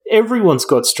everyone's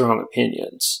got strong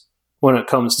opinions when it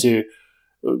comes to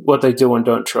what they do and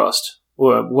don't trust,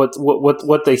 or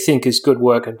what they think is good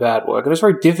work and bad work. And it's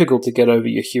very difficult to get over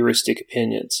your heuristic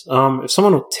opinions. If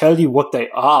someone will tell you what they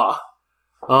are,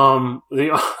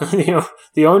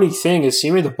 the only thing,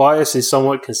 assuming the bias is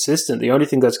somewhat consistent, the only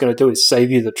thing that's going to do is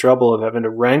save you the trouble of having to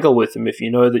wrangle with them if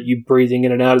you know that you breathing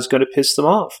in and out is going to piss them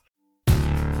off.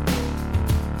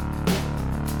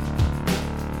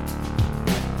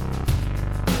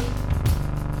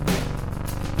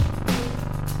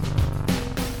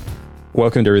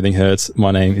 Welcome to Everything Hurts.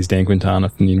 My name is Dan Quintana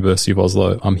from the University of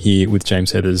Oslo. I'm here with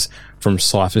James Heathers from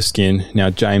Cypherskin. Now,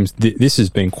 James, this has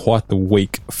been quite the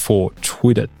week for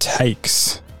Twitter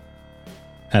takes,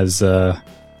 as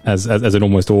it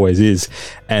almost always is.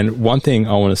 And one thing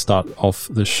I want to start off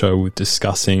the show with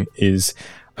discussing is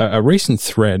a recent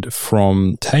thread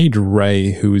from Tej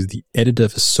Ray, who is the editor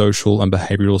for social and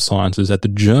behavioral sciences at the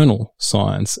journal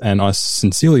Science. And I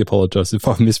sincerely apologize if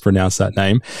I've mispronounced that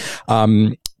name.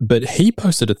 But he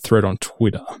posted a thread on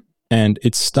Twitter, and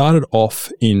it started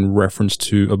off in reference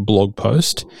to a blog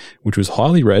post, which was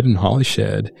highly read and highly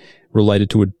shared,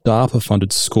 related to a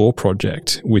DARPA-funded SCORE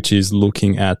project, which is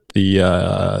looking at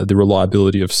the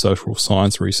reliability of social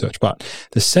science research. But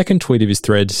the second tweet of his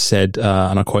thread said,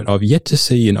 and I quote, "I've yet to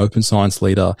see an open science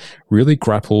leader really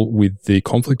grapple with the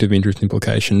conflict of interest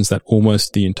implications that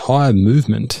almost the entire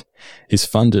movement is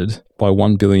funded by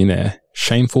one billionaire.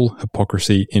 Shameful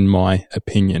hypocrisy, in my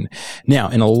opinion." Now,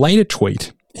 in a later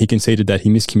tweet, he conceded that he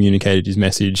miscommunicated his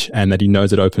message and that he knows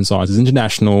that open science is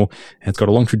international and it's got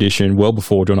a long tradition well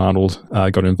before John Arnold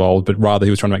got involved, but rather he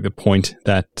was trying to make the point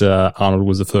that Arnold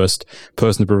was the first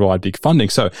person to provide big funding.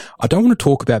 So I don't want to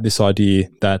talk about this idea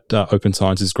that open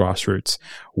science is grassroots.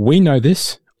 We know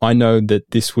this. I know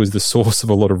that this was the source of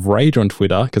a lot of rage on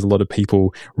Twitter because a lot of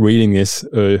people reading this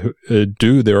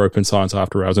do their open science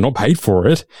after hours and not paid for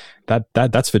it.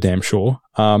 That's for damn sure.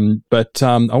 But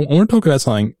I want to talk about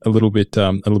something a little bit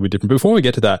different. Before we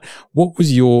get to that, what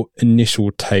was your initial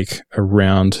take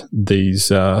around these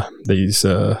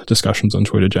discussions on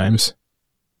Twitter, James?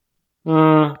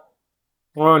 Well,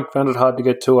 I found it hard to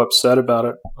get too upset about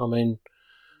it. I mean,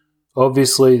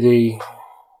 obviously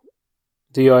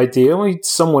the idea,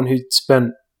 someone who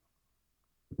spent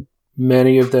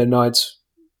many of their nights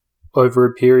over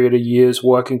a period of years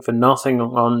working for nothing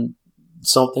on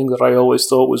something that I always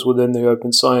thought was within the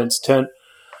open science tent,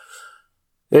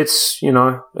 it's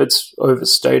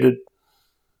overstated.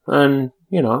 And,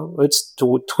 it's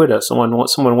Twitter.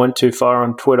 Someone went too far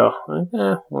on Twitter.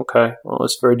 Okay. Well,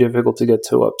 it's very difficult to get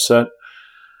too upset.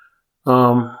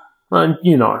 And,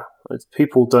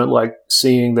 people don't like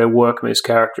seeing their work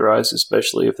mischaracterized,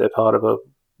 especially if they're part of a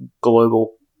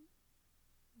global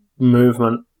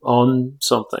movement on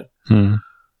something.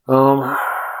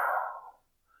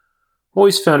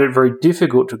 Always found it very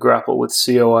difficult to grapple with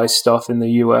COI stuff in the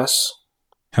US.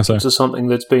 How so? It's something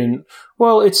that's been,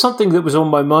 it's something that was on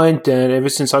my mind, Dan, ever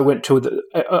since I went to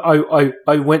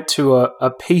I went to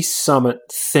a peace summit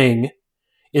thing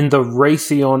in the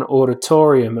Raytheon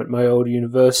Auditorium at my old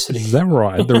university. Is that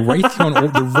right? The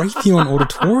Raytheon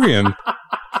Auditorium,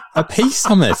 a peace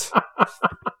summit.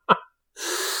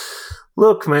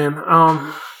 Look, man.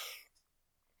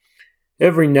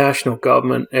 Every national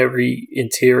government, every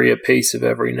interior piece of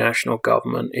every national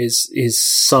government is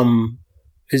some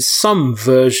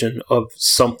version of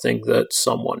something that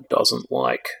someone doesn't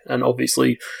like, and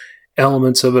obviously,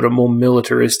 elements of it are more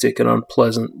militaristic and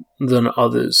unpleasant than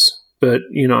others. But,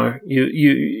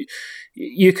 you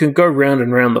can go round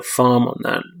and round the farm on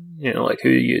that. Like who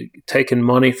you taking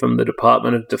money from the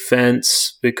Department of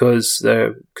Defense because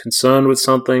they're concerned with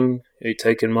something. You're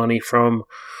taking money from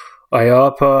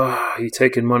IARPA. You're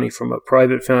taking money from a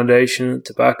private foundation,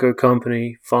 tobacco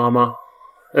company, farmer.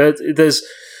 There's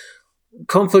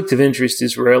conflict of interest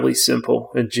is rarely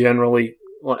simple and generally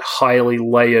highly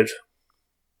layered.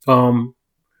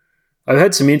 I've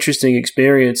had some interesting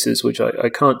experiences, which I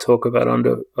can't talk about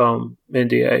under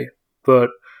NDA, but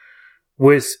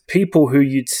with people who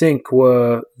you'd think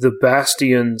were the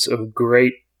bastions of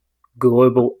great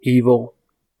global evil,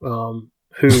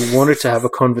 who wanted to have a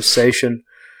conversation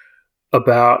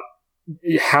about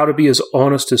how to be as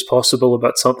honest as possible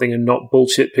about something and not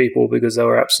bullshit people because they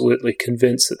were absolutely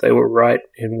convinced that they were right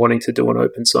in wanting to do an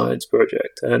open science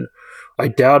project. And I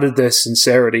doubted their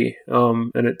sincerity,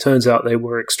 and it turns out they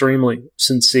were extremely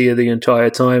sincere the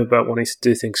entire time about wanting to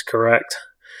do things correct.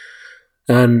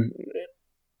 And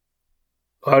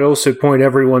I'd also point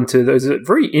everyone to there's a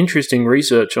very interesting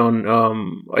research on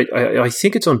I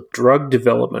think it's on drug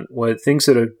development, where things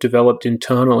that are developed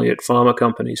internally at pharma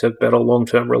companies have better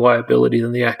long-term reliability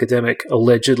than the academic,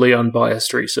 allegedly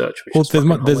unbiased research. Which is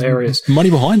hilarious. There's money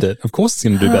behind it. Of course, it's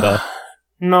going to do better.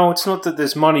 No, it's not that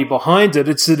there's money behind it.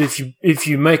 It's that if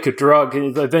you make a drug,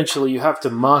 eventually you have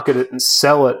to market it and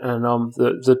sell it, and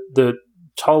the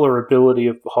tolerability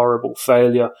of horrible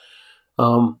failure.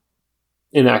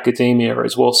 In academia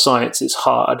as well, science is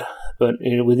hard, but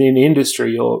within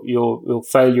industry, your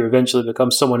failure eventually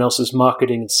becomes someone else's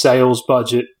marketing and sales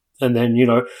budget, and then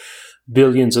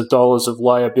billions of dollars of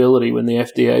liability when the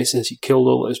FDA says you killed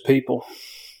all those people.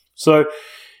 So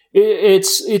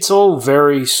it's all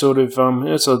very sort of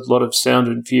it's a lot of sound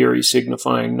and fury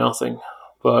signifying nothing,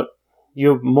 but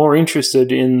you're more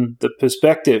interested in the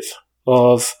perspective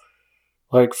of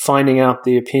like finding out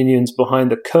the opinions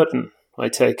behind the curtain, I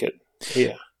take it.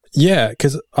 Yeah,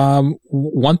 because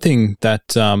one thing that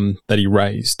he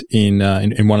raised in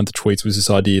one of the tweets was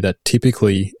this idea that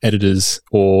typically editors,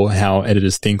 or how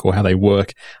editors think or how they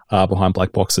work, are behind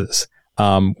black boxes.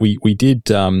 We did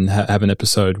have an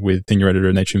episode with senior editor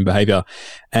of Nature and Behavior,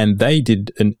 and they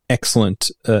did an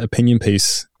excellent opinion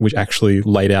piece which actually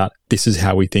laid out this is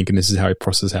how we think and this is how we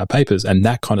process our papers, and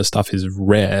that kind of stuff is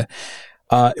rare.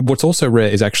 What's also rare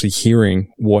is actually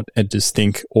hearing what editors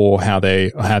think or how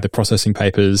they're processing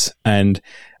papers. And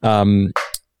one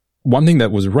thing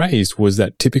that was raised was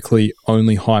that typically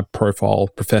only high-profile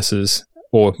professors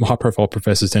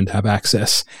tend to have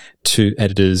access to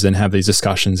editors and have these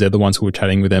discussions. They're the ones who are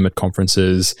chatting with them at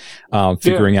conferences,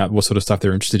 figuring out what sort of stuff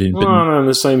they're interested in. I'm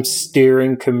the same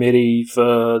steering committee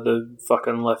for the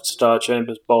fucking Left Star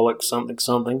Chambers bollocks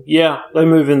something. Yeah, they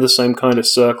move in the same kind of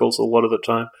circles a lot of the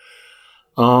time.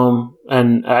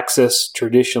 And access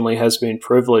traditionally has been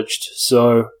privileged.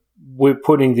 So we're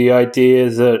putting the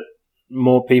idea that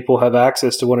more people have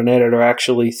access to what an editor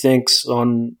actually thinks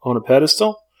on a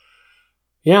pedestal.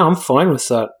 Yeah, I'm fine with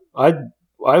that.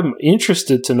 I'm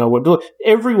interested to know what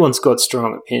everyone's got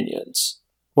strong opinions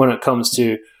when it comes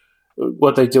to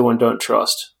what they do and don't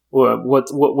trust, or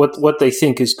what they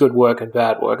think is good work and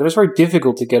bad work. And it's very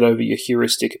difficult to get over your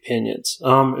heuristic opinions.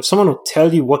 If someone will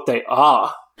tell you what they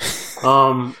are,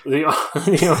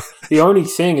 the only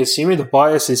thing, assuming the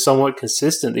bias is somewhat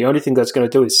consistent, the only thing that's going to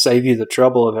do is save you the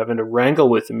trouble of having to wrangle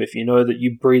with them if you know that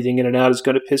you breathing in and out is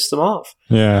going to piss them off.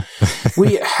 Yeah.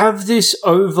 We have this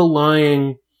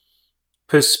overlying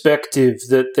perspective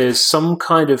that there's some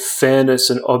kind of fairness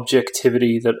and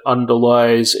objectivity that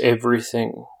underlies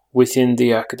everything within the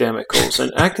academicals.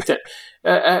 And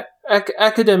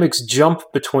academics jump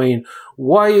between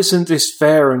why isn't this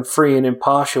fair and free and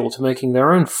impartial to making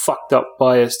their own fucked up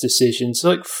biased decisions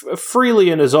like freely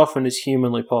and as often as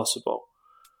humanly possible.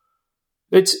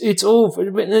 It's all,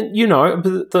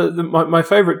 my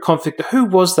favorite conflict. Who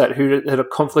was that who had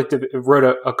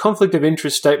wrote a conflict of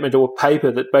interest statement or a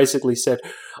paper that basically said,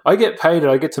 "I get paid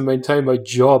and I get to maintain my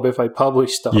job if I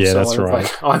publish stuff." Yeah, so that's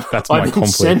right. I'm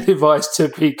incentivized to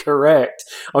be correct.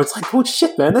 I was like, "Oh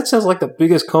shit, man, that sounds like the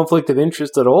biggest conflict of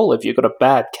interest at all." If you've got a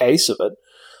bad case of it,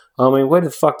 I mean, where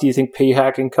the fuck do you think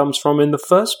p-hacking comes from in the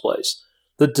first place?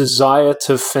 The desire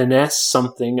to finesse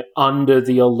something under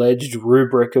the alleged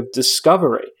rubric of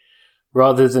discovery,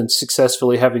 rather than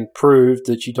successfully having proved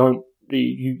that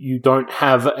you don't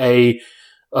have a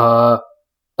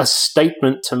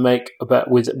statement to make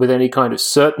about with any kind of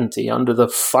certainty under the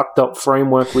fucked up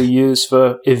framework we use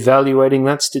for evaluating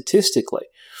that statistically.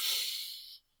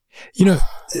 I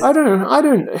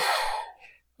don't.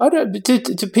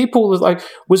 To people like,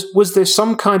 was there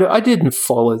some kind of, I didn't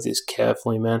follow this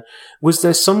carefully, man. Was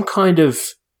there some kind of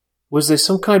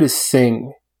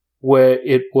thing where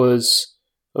it was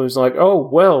like, oh,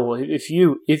 well, if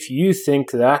you think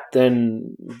that,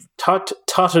 then tut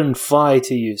and fie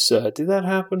to you, sir. Did that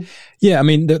happen? Yeah. I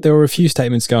mean, there were a few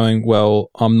statements going,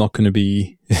 well, I'm not going to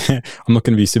be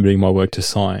submitting my work to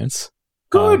Science.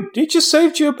 Good. It just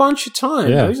saved you a bunch of time.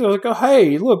 Yeah. He's like, oh,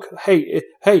 hey, look, hey,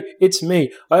 it's me.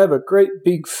 I have a great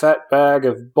big fat bag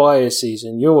of biases,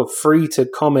 and you're free to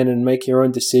comment and make your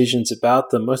own decisions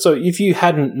about them. So if you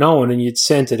hadn't known and you'd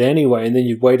sent it anyway, and then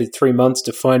you'd waited 3 months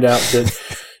to find out that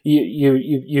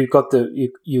you got a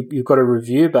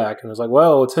review back, and it was like,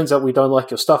 well, it turns out we don't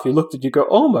like your stuff. You looked at it, you go,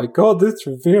 oh my god, this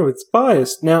review, it's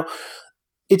biased. Now,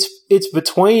 It's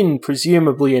between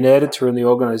presumably an editor and the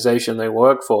organization they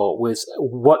work for with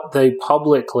what they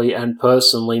publicly and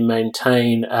personally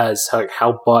maintain as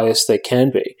how biased they can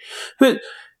be. But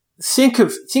think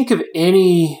of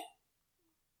any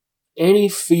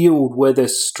field where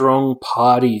there's strong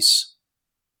parties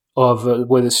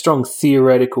where there's strong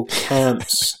theoretical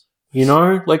camps You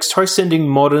know, like try sending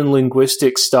modern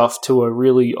linguistic stuff to a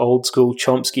really old school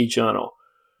Chomsky journal.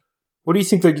 What do you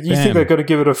think? You think they're going to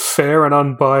give it a fair and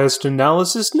unbiased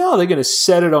analysis? No, they're going to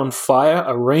set it on fire,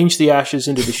 arrange the ashes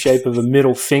into the shape of a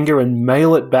middle finger, and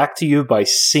mail it back to you by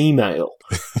sea mail.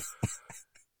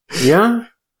 Yeah?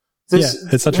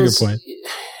 It's such a good point.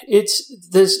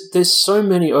 There's so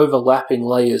many overlapping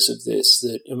layers of this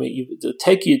that, I mean,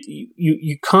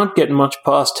 you can't get much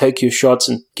past take your shots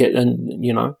and get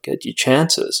your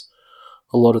chances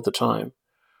a lot of the time.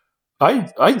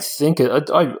 I think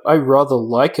I rather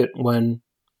like it when,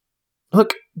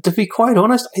 look, to be quite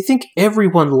honest, I think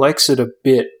everyone likes it a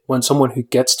bit when someone who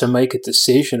gets to make a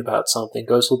decision about something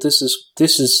goes, well, this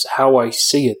is how I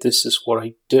see it. This is what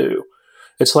I do.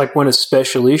 It's like when a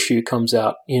special issue comes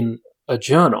out in a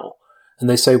journal and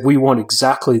they say, we want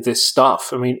exactly this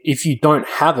stuff. I mean, if you don't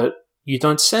have it, you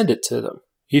don't send it to them.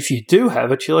 If you do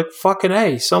have it, you're like, fucking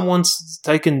A, someone's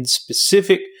taken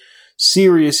specific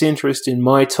serious interest in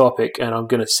my topic and I'm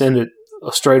going to send it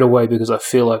straight away because I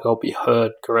feel like I'll be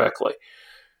heard correctly.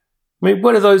 I mean,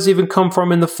 where do those even come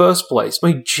from in the first place? I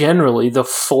mean, generally the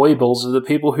foibles of the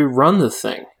people who run the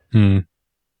thing.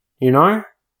 You know?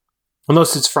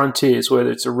 Unless it's Frontiers, where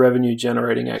it's a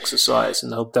revenue-generating exercise,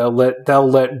 and they'll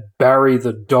let Barry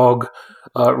the dog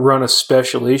run a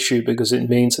special issue because it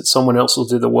means that someone else will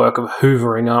do the work of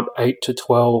hoovering up 8 to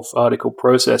 12 article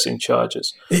processing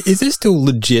charges. Is there still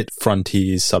legit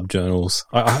Frontiers subjournals?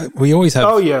 We always have.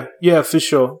 Oh yeah, for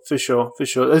sure.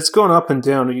 It's gone up and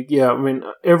down. Yeah, I mean,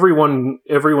 everyone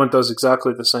does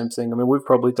exactly the same thing. I mean, we've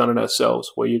probably done it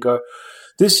ourselves, where you go,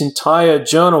 this entire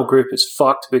journal group is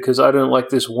fucked because I don't like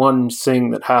this one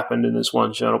thing that happened in this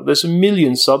one journal. There's a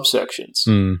million subsections.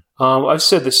 I've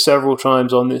said this several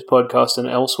times on this podcast and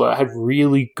elsewhere. I had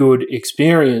really good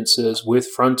experiences with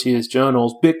Frontiers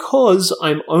journals because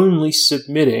I'm only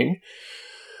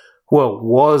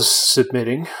was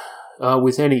submitting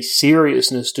with any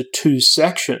seriousness to 2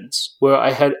 sections where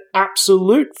I had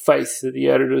absolute faith that the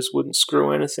editors wouldn't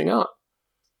screw anything up.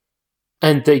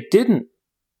 And they didn't.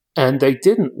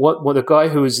 What the guy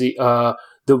who was the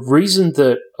reason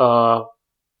that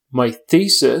my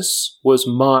thesis was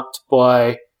marked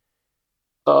by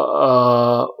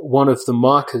one of the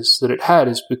markers that it had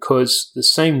is because the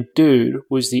same dude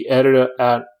was the editor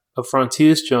at a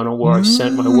Frontiers journal where I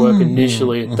sent my work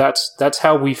initially, and that's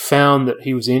how we found that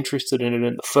he was interested in it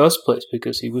in the first place,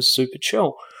 because he was super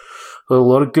chill. A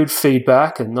lot of good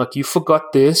feedback, and like, you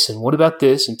forgot this, and what about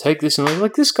this, and take this, and I'm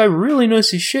like, this guy really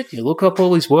knows his shit. You look up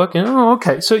all his work, and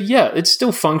okay, so yeah, it's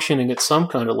still functioning at some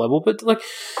kind of level. But like,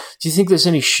 do you think there's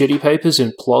any shitty papers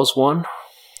in PLOS One?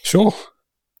 Sure.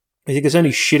 You think there's any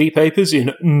shitty papers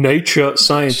in Nature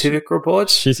scientific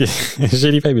reports?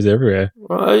 Shitty papers everywhere.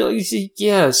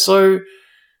 Yeah, so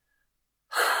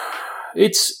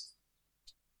it's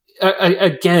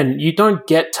again, you don't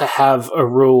get to have a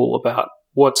rule about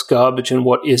what's garbage and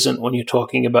what isn't when you're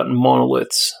talking about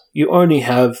monoliths. You only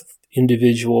have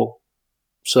individual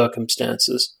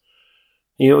circumstances.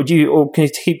 Or can you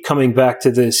keep coming back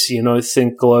to this,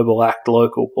 think global, act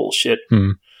local bullshit?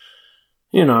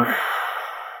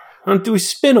 And do we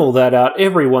spin all that out?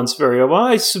 Everyone's very,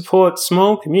 I support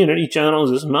small community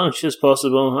journals as much as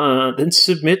possible. Then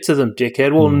submit to them,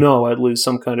 dickhead. Well, no, I'd lose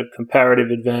some kind of comparative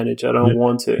advantage. I don't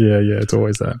want to. Yeah, it's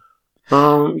always that.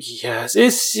 Yes,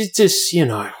 it's just,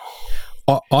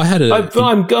 I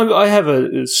have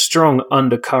a strong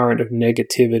undercurrent of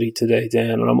negativity today,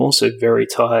 Dan, and I'm also very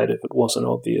tired if it wasn't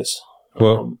obvious.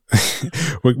 Well,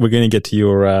 we're going to get to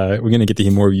we're going to get to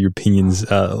hear more of your opinions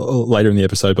later in the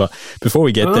episode. But before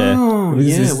we get there,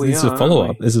 this is a follow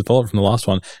up. This is a follow up from the last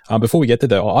one. Before we get there,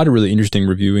 though, I had a really interesting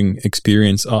reviewing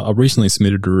experience. I recently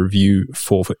submitted a review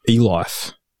for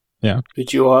eLife. Yeah.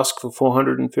 Did you ask for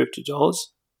 $450?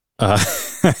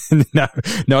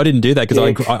 No, I didn't do that because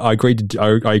I agreed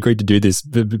to do this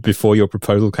before your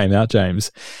proposal came out,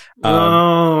 James.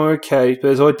 Okay.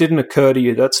 But it didn't occur to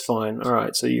you. That's fine. All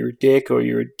right. So you're a dick or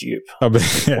you're a dupe.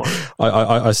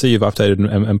 I see you've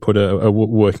updated and put a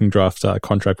working draft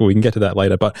contract, but we can get to that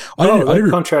later. But that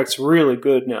contract's really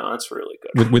good now. That's really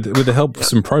good. With the help,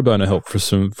 some pro bono help for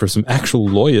some actual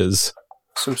lawyers.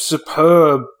 Some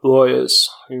superb lawyers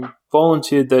who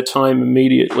volunteered their time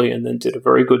immediately and then did a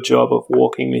very good job of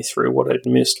walking me through what I'd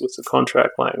missed with the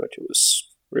contract language. It was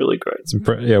really great.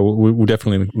 We'll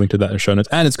definitely link to that in the show notes.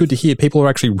 And it's good to hear people are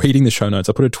actually reading the show notes.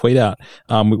 I put a tweet out.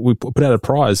 We put out a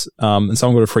prize, and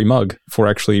someone got a free mug for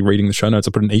actually reading the show notes.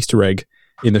 I put an Easter egg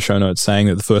in the show notes saying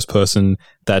that the first person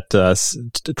that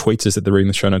tweets us that they're reading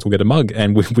the show notes will get a mug.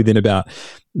 And within about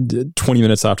 20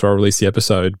 minutes after I released the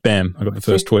episode, bam, I got the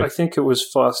first tweet. I think it was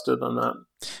faster than that.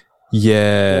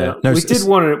 Yeah. No, we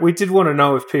did want to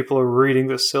know if people are reading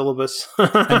the syllabus.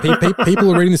 And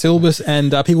people are reading the syllabus,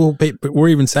 and people were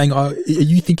even saying, "Oh, are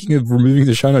you thinking of removing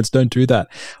the show notes? Don't do that."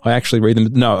 I actually read them.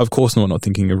 No, of course not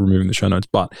thinking of removing the show notes,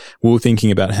 but we were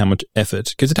thinking about how much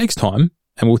effort, because it takes time,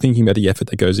 and we're thinking about the effort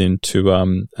that goes into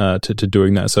to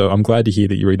doing that. So I'm glad to hear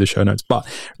that you read the show notes. But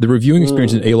the reviewing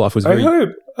experience in eLife was very.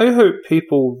 I hope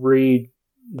people read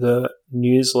the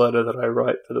newsletter that I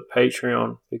write for the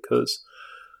Patreon, because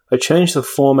I changed the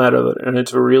format of it and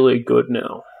it's really good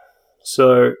now.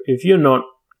 So if you're not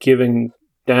giving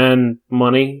Dan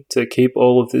money to keep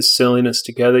all of this silliness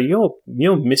together, you're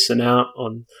missing out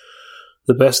on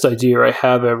the best idea I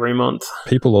have every month.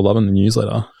 People are loving the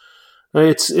newsletter.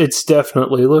 It's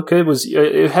definitely, look,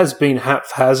 it has been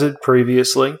haphazard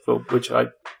previously, for which I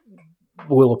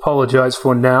will apologize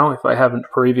for now if I haven't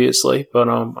previously, but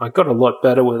I got a lot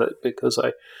better with it because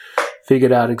I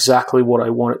figured out exactly what I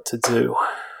want it to do.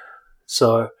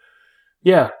 So,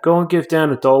 yeah, go and give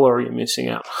Dan $1 or you're missing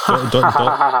out.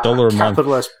 Dollar a month.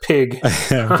 Capitalist pig.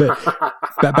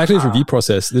 But back to this review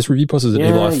process. This review process at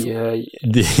eLife.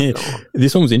 Yeah.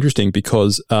 This one was interesting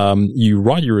because you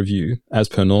write your review as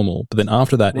per normal, but then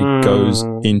after that it goes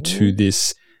into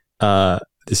this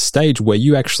stage where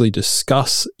you actually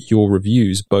discuss your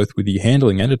reviews both with the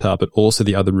handling editor but also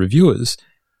the other reviewers,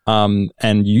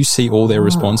 and you see all their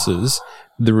responses.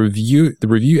 The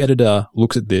review editor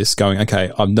looks at this going,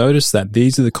 okay, I've noticed that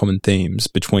these are the common themes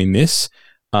between this,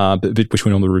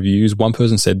 between all the reviews. One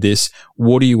person said this.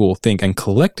 What do you all think? And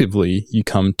collectively, you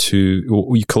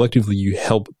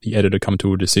help the editor come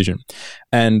to a decision.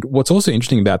 And what's also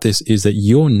interesting about this is that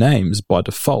your names, by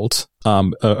default,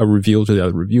 are revealed to the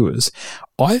other reviewers.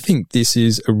 I think this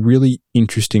is a really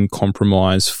interesting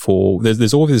compromise for.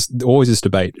 There's always this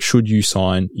debate: should you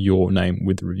sign your name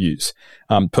with the reviews?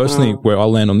 Personally, where I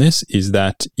land on this is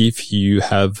that if you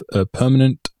have a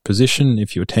permanent position,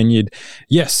 if you're tenured,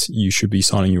 yes, you should be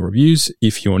signing your reviews.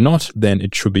 If you're not, then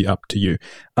it should be up to you.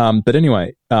 But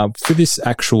anyway, for this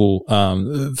actual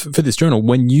for this journal,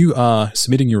 when you are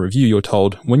submitting your review, you're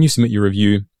told when you submit your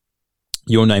review,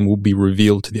 your name will be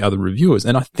revealed to the other reviewers.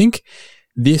 And I think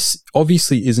this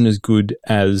obviously isn't as good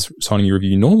as signing your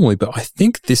review normally, but I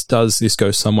think this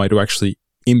goes some way to actually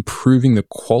improving the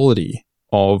quality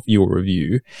of your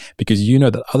review, because you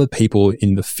know that other people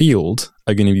in the field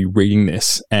are going to be reading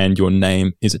this and your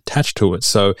name is attached to it.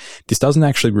 So this doesn't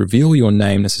actually reveal your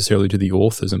name necessarily to the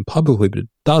authors and publicly, but it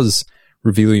does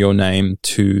reveal your name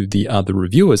to the other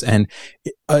reviewers. And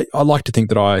I like to think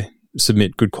that I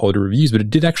submit good quality reviews, but it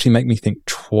did actually make me think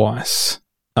twice.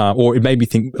 Or it made me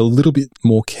think a little bit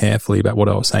more carefully about what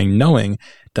I was saying, knowing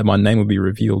that my name would be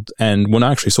revealed. And when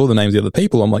I actually saw the names of the other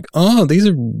people, I'm like, oh, these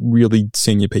are really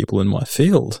senior people in my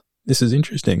field. This is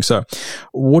interesting. So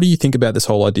what do you think about this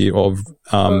whole idea of...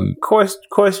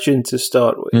 question to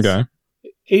start with. Okay.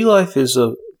 eLife is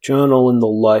a journal in the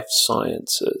life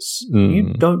sciences.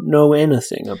 You don't know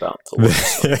anything about the life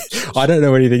sciences. I don't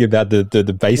know anything about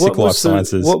the basic life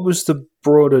sciences. What was the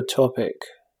broader topic?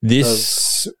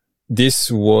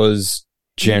 This was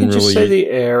generally. You can just say the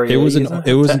area. It was an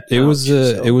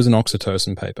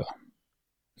oxytocin paper.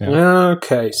 Yeah.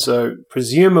 Okay, so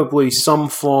presumably some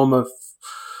form of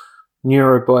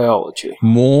neurobiology.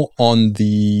 More on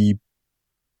the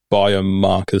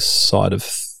biomarker side of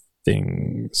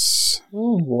things.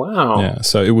 Oh, wow. Yeah,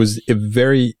 so it was a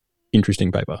very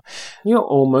interesting paper. You're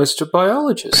almost a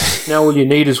biologist. Now all you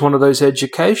need is one of those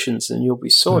educations and you'll be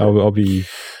sorted. I'll be...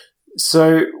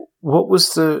 So what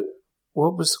was the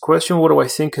question? What do I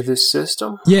think of this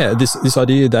system? Yeah, this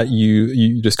idea that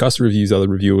you discuss the reviews, other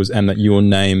reviewers, and that your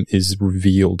name is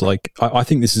revealed. Like, I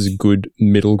think this is a good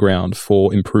middle ground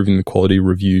for improving the quality of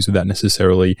reviews without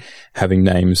necessarily having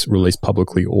names released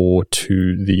publicly or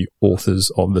to the authors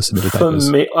of the submitted papers.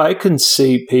 For me, I can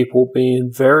see people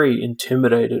being very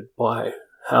intimidated by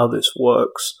how this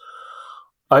works.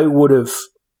 I would have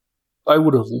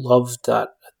loved that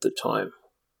at the time,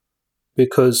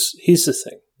 because here's the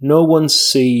thing. No one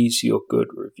sees your good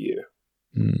review.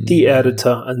 The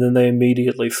editor, and then they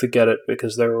immediately forget it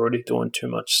because they're already doing too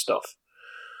much stuff.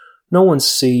 No one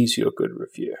sees your good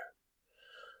review.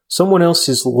 Someone else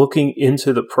is looking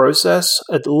into the process.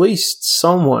 At least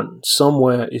someone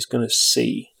somewhere is going to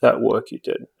see that work you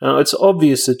did. Now, it's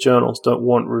obvious that journals don't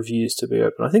want reviews to be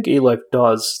open. I think eLife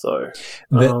does, though.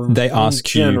 They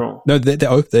ask you. No,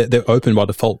 they're open by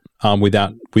default, with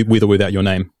or without your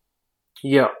name.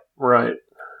 Yeah, right.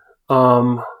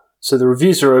 So the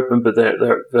reviews are open, but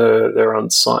they're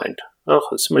unsigned. Oh,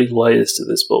 there's so many layers to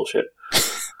this bullshit.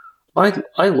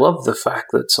 I love the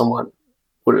fact that someone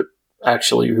would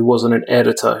who wasn't an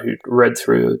editor, who read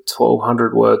through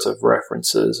 1,200 words of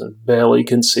references and barely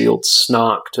concealed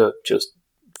snark to just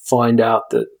find out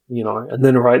that, and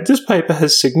then write, this paper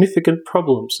has significant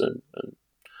problems and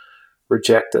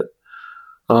reject it.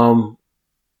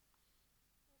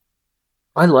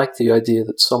 I like the idea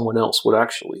that someone else would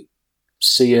actually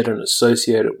see it and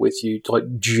associate it with you,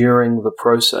 like during the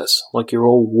process, like you're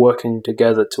all working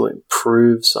together to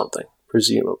improve something,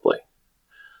 presumably.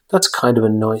 That's kind of a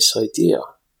nice idea.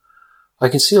 I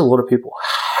can see a lot of people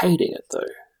hating it, though.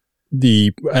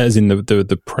 As in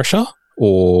the pressure,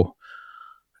 or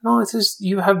no, it's just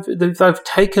they've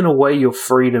taken away your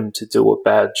freedom to do a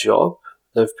bad job.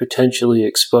 They've potentially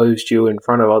exposed you in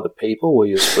front of other people where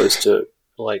you're supposed to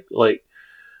like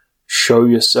show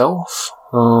yourself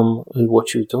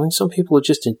what you're doing. Some people are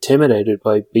just intimidated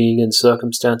by being in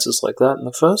circumstances like that in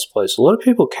the first place. A lot of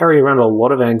people carry around a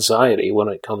lot of anxiety when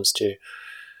it comes to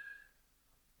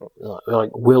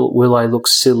like, will I look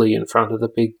silly in front of the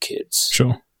big kids?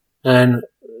 Sure. And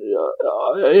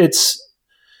it's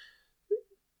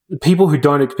people who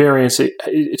don't experience it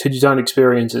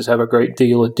have a great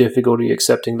deal of difficulty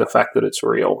accepting the fact that it's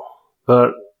real.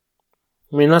 But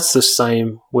I mean, that's the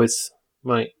same with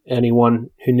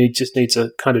anyone who just needs to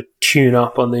kind of tune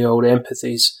up on the old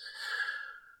empathies.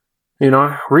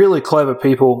 Really clever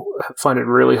people find it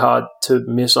really hard to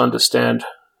misunderstand,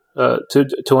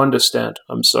 to understand,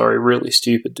 really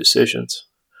stupid decisions.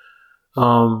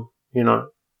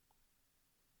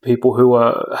 People who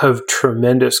have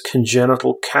tremendous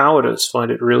congenital cowardice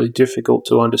find it really difficult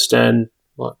to understand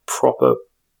like proper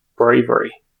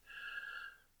bravery.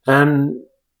 And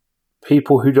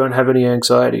people who don't have any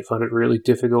anxiety find it really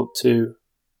difficult to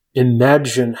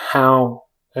imagine how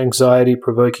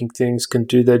anxiety-provoking things can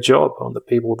do their job on the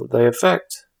people that they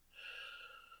affect.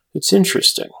 It's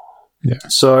interesting. Yeah.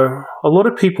 So a lot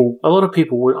of people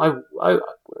would, I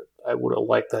would have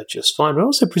liked that just fine, but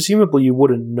also presumably you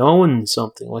would have known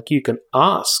something. Like you can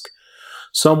ask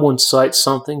someone cites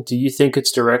something, do you think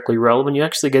it's directly relevant? You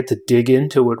actually get to dig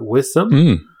into it with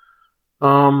them.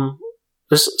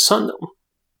 There's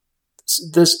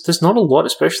not a lot,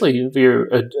 especially if you're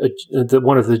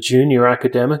one of the junior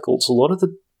academicals. A lot of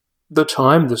the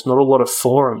time, there's not a lot of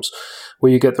forums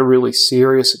where you get the really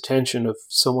serious attention of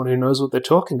someone who knows what they're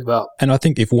talking about. And I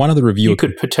think if one of the reviewers... You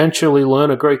could potentially learn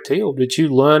a great deal. Did you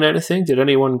learn anything? Did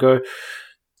anyone go,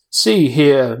 see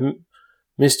here,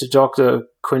 Mr. Dr.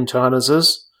 Quintanas,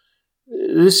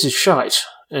 this is shite,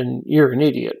 and you're an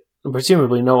idiot? And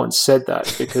presumably no one said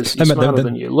that because you're smarter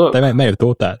than you look. They may have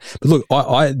thought that. But look,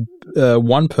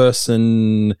 one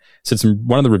person said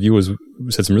one of the reviewers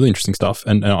said some really interesting stuff,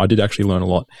 and I did actually learn a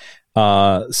lot.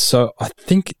 So I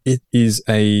think it is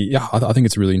I think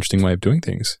it's a really interesting way of doing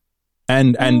things.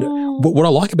 And what I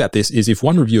like about this is if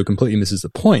one reviewer completely misses the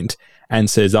point and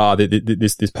says,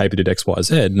 this paper did X, Y,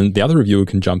 Z, and the other reviewer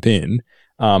can jump in,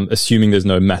 assuming there's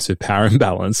no massive power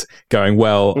imbalance, going,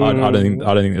 well, I don't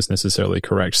think that's necessarily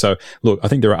correct. So look, I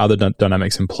think there are other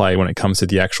dynamics in play when it comes to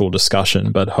the actual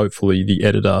discussion, but hopefully the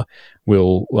editor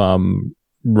will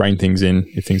rein things in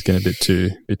if things get a bit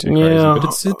too crazy. But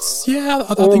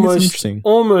I think it's interesting.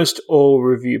 Almost all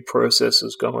review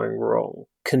processes going wrong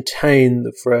contain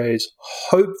the phrase,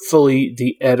 hopefully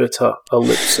the editor,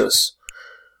 ellipsis.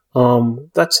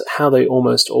 That's how they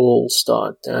almost all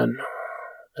start, Dan.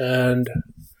 And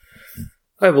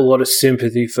I have a lot of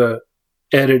sympathy for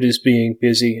editors being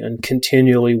busy and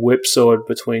continually whipsawed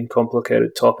between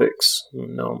complicated topics.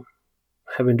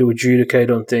 Having to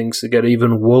adjudicate on things that get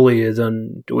even woollier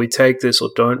than, do we take this or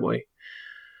don't we?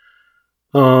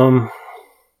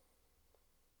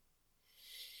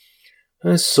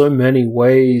 There's so many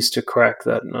ways to crack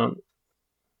that nut.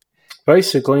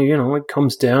 Basically, it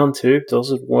comes down to, does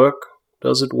it work?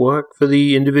 Does it work for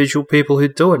the individual people who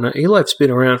do it? Now, eLife's been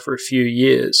around for a few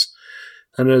years,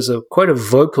 and there's quite a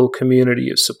vocal community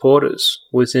of supporters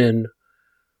within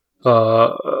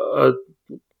life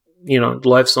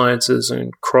sciences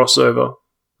and crossover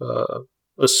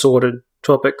assorted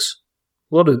topics.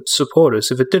 A lot of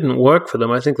supporters. If it didn't work for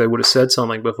them, I think they would have said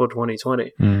something before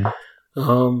 2020.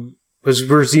 Because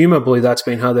presumably that's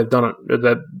been how they've done it.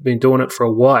 They've been doing it for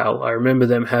a while. I remember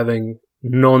them having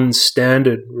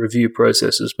non-standard review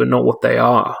processes, but not what they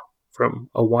are from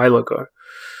a while ago.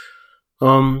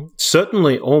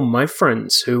 Certainly all my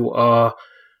friends who are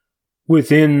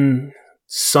within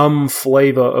some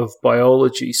flavor of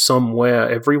biology somewhere,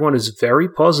 everyone is very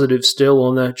positive still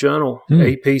on that journal.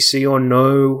 APC or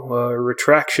no,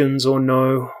 retractions or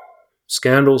no,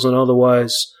 scandals and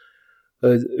otherwise.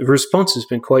 The response has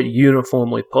been quite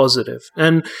uniformly positive.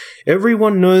 And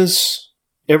everyone knows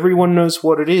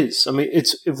what it is. I mean,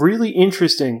 it's really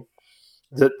interesting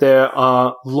that there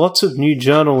are lots of new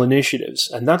journal initiatives,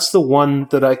 and that's the one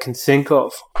that I can think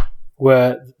of,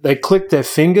 where they clicked their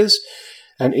fingers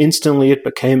and instantly it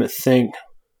became a thing.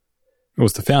 It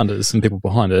was the founders and people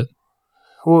behind it.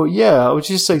 Well, yeah, I would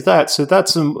just say that. So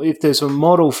that's if there's a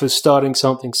model for starting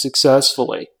something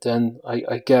successfully, then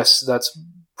I guess that's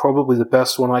probably the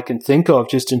best one I can think of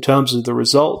just in terms of the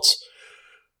results.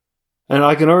 And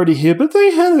I can already hear, but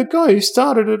they had a guy who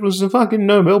started it was a fucking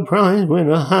Nobel Prize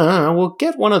winner. Well,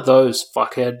 get one of those,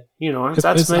 fuckhead.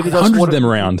 That's maybe that's hundreds what of them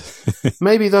around.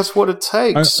 Maybe that's what it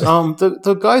takes.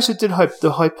 The guys who did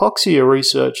the hypoxia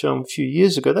research a few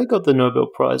years ago, they got the Nobel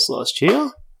Prize last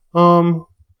year.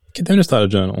 Get them to start a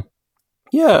journal.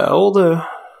 Yeah,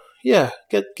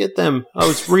 get them. I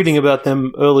was reading about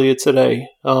them earlier today.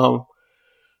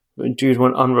 Due to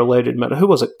an unrelated matter. Who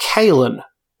was it? Kalin.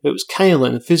 It was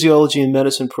Kalin, the Physiology and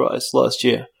Medicine Prize last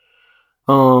year.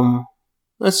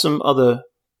 There's some other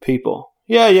people.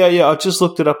 Yeah. I just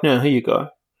looked it up now. Here you go.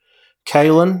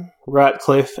 Kalin,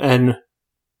 Ratcliffe, and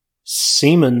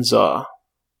Semenza.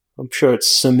 I'm sure it's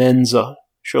Semenza.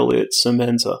 Surely it's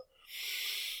Semenza.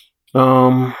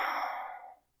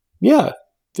 Yeah,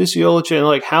 physiology and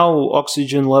like how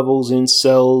oxygen levels in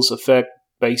cells affect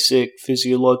basic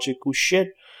physiological shit.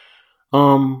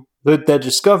 Their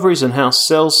discoveries and how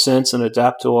cells sense and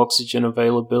adapt to oxygen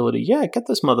availability. Yeah, get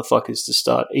those motherfuckers to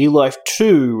start. eLife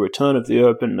 2, Return of the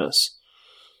Openness.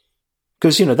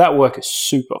 Because, that work is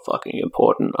super fucking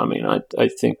important. I mean, I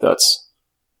think that's...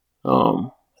 I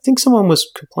think someone was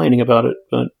complaining about it,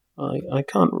 but I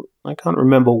can't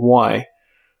remember why.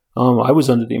 I was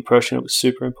under the impression it was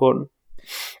super important.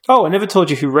 Oh, I never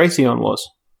told you who Raytheon was.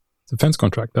 Defense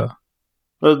contractor.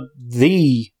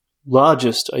 The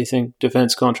largest, I think,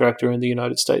 defense contractor in the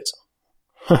United States.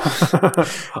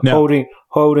 Now, naming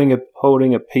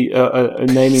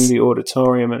the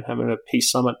auditorium and having a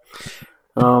peace summit.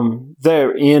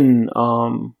 They're in,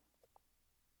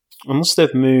 unless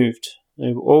they've moved,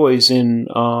 they're always in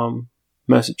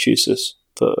Massachusetts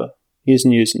for years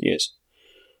and years and years.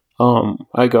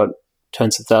 I got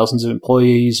tens of thousands of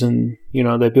employees, and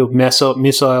they build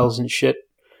missiles and shit.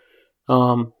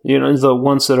 The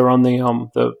ones that are on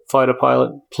the fighter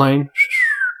pilot plane,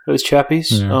 those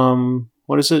chappies. Yeah.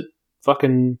 What is it?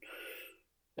 Fucking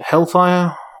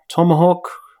Hellfire, Tomahawk.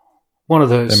 One of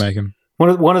those. They make them.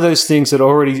 One of those things that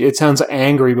already it sounds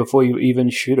angry before you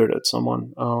even shoot it at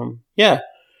someone. Yeah.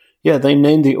 They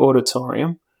named the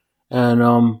auditorium,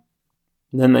 and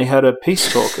then they had a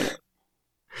peace talk in it.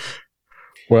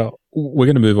 Well, we're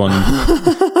going to move on.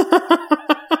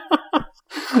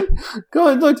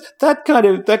 God, look, that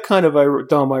kind of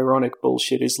dumb ironic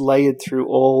bullshit is layered through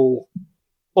all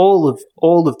of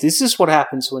this. This is what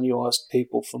happens when you ask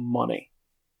people for money,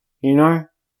 and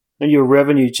your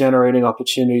revenue generating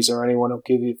opportunities or anyone will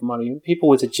give you money. People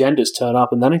with agendas turn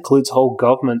up, and that includes whole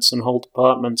governments and whole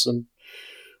departments and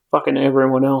fucking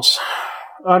everyone else.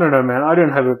 I don't know, man. I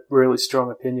don't have a really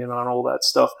strong opinion on all that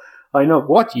stuff. I know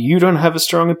what? You don't have a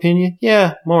strong opinion?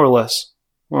 Yeah, more or less.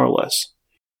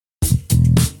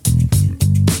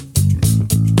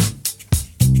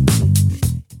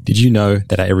 Did you know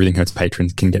that our Everything Hurts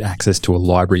patrons can get access to a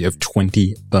library of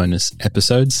 20 bonus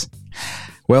episodes?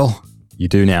 Well, you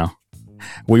do now.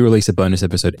 We release a bonus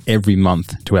episode every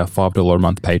month to our $5 a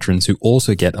month patrons who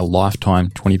also get a lifetime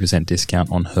 20% discount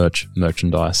on Hirsch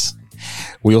merchandise.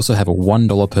 We also have a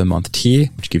 $1 per month tier,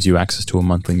 which gives you access to a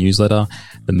monthly newsletter,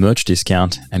 the merch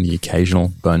discount, and the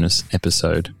occasional bonus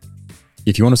episode.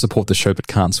 If you want to support the show but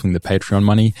can't swing the Patreon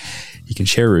money, you can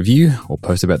share a review or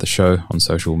post about the show on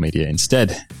social media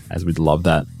instead, as we'd love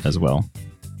that as well.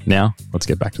 Now, let's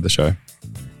get back to the show.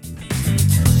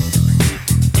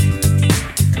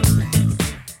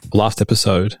 Last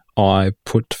episode, I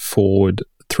put forward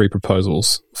 3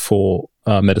 proposals for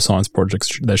meta-science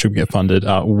projects that should get funded.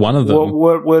 One of them...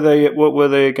 What were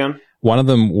they again? One of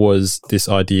them was this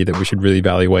idea that we should really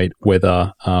evaluate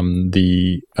whether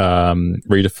the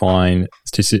redefine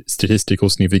statistical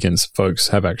significance folks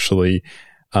have actually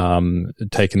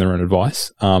taken their own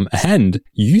advice. And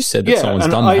you said that someone's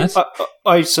done that.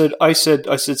 I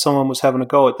said someone was having a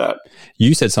go at that.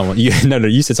 You said someone. You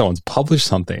said someone's published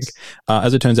something.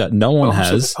 As it turns out, no one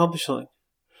has. Published something.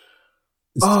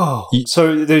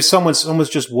 So there's someone's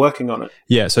just working on it.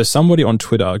 Yeah, so somebody on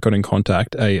Twitter got in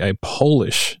contact. A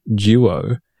Polish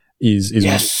duo is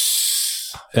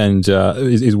yes, and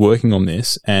is working on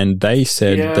this, and they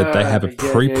said that they have a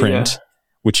preprint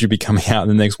which should be coming out in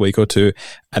the next week or two,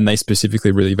 and they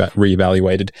specifically really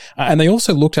reevaluated, and they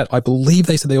also looked at. I believe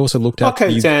they said they also looked at.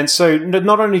 Okay, Dan. So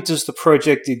not only does the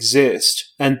project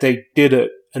exist, and they did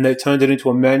it, and they turned it into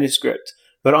a manuscript.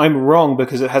 But I'm wrong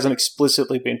because it hasn't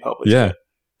explicitly been published. Yeah.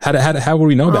 How will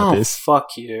we know about this?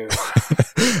 Fuck you.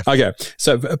 Okay,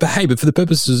 so but for the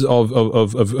purposes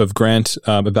of grant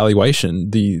evaluation,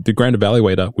 the grant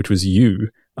evaluator, which was you,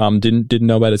 didn't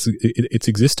know about its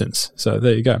existence. So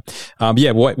there you go.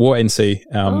 Wait and see.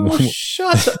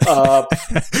 Shut up.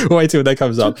 Wait till that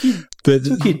comes up. It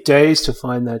took you days to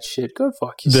find that shit. Go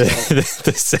fuck yourself.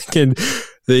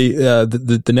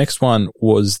 The next one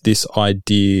was this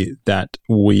idea that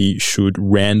we should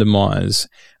randomize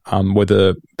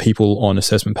whether people on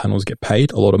assessment panels get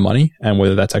paid a lot of money and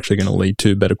whether that's actually going to lead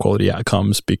to better quality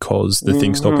outcomes, because the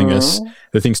thing stopping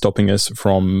us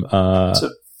from it's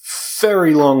a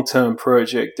very long-term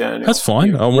project, Daniel. That's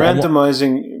fine.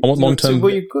 Randomizing. I want long-term.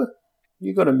 Well, you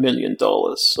got $1 million,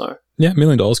 so yeah, $1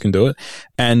 million can do it.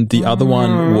 And the other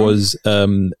one was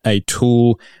a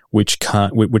tool which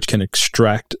can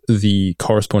extract the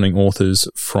corresponding authors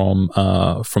from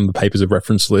the papers of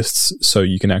reference lists, so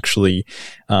you can actually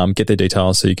get their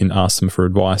details, so you can ask them for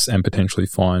advice and potentially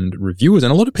find reviewers.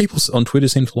 And a lot of people on Twitter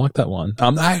seem to like that one.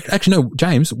 Actually, no,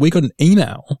 James, we got an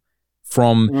email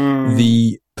from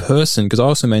the person, because I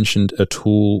also mentioned a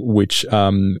tool which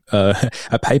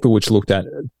a paper which looked at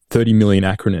 30 million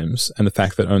acronyms and the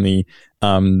fact that only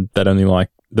like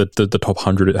the top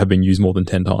 100 have been used more than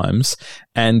 10 times.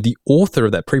 And the author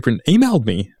of that preprint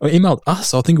emailed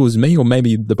us. I think it was me or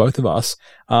maybe the both of us,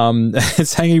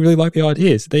 saying he really liked the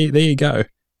ideas. There you go.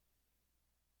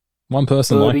 One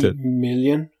person liked it. 30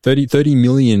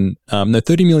 million?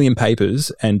 30 million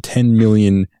papers and 10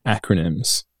 million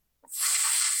acronyms.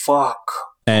 Fuck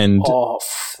and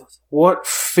off. What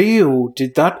field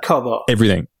did that cover?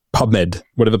 Everything. PubMed,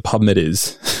 whatever PubMed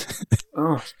is.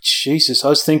 Oh, Jesus. I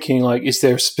was thinking, like, is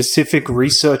there specific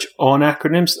research on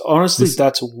acronyms? Honestly,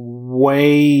 that's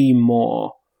way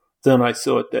more than I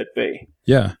thought there'd be.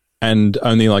 Yeah. And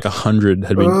only like 100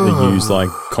 had been used, like,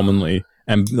 commonly.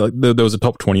 And like, there was a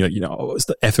top 20 that, it's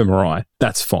the fMRI.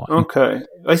 That's fine. Okay.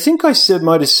 I think I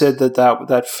might have said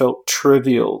that felt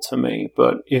trivial to me.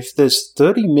 But if there's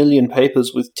 30 million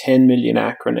papers with 10 million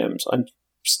acronyms, I'm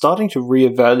starting to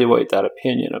reevaluate that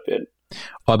opinion a bit.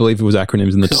 I believe it was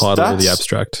acronyms in the title of the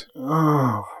abstract.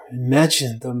 Oh,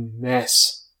 imagine the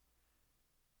mess.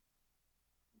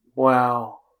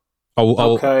 Wow.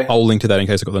 I'll link to that in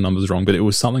case I got the numbers wrong, but it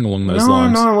was something along those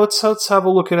lines. No, let's have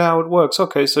a look at how it works.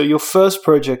 Okay, so your first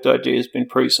project idea has been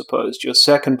presupposed. Your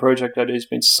second project idea has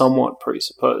been somewhat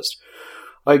presupposed.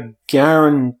 I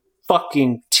guarantee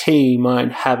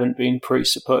mine haven't been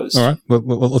presupposed. All right,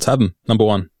 let's have them. Number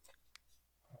one.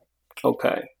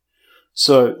 Okay,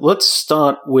 so let's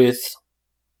start with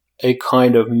a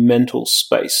kind of mental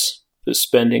space for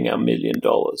spending our $1 million.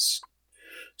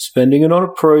 Spending it on a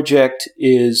project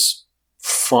is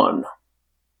fun.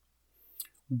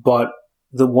 But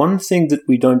the one thing that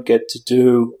we don't get to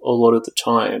do a lot of the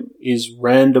time is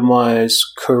randomize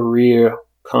career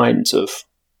kinds of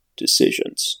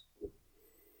decisions.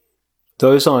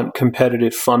 Those aren't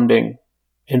competitive funding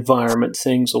environment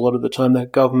things. A lot of the time they're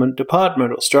government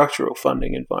department or structural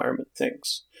funding environment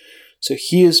things. So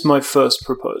here's my first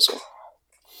proposal.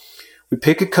 We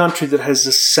pick a country that has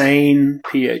a sane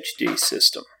PhD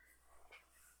system.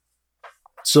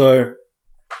 So,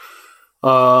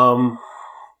 some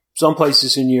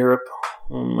places in Europe,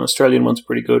 Australian one's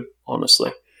pretty good,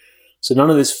 honestly. So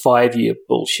none of this 5-year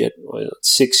bullshit, or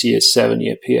 6-year,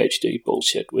 7-year PhD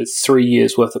bullshit with 3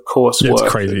 years worth of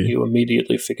coursework that you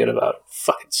immediately forget about.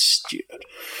 Fucking stupid.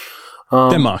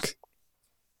 Denmark.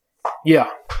 Yeah,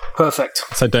 perfect.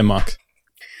 So Denmark.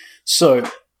 So,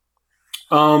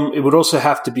 it would also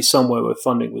have to be somewhere where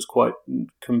funding was quite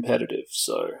competitive.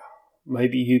 So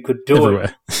maybe you could do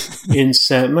everywhere. It in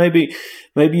maybe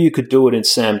you could do it in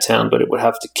Samtown, but it would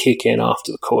have to kick in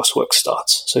after the coursework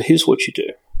starts. So here's what you do.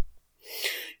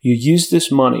 You use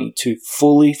this money to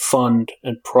fully fund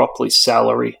and properly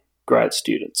salary grad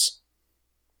students.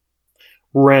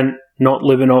 Rent, not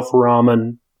living off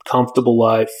ramen, comfortable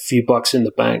life, few bucks in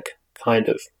the bank, kind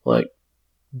of like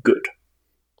good.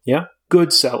 Yeah?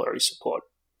 Good salary support.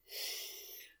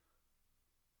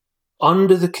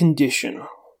 Under the condition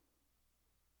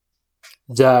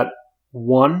that,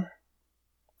 one,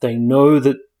 they know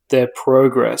that their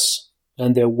progress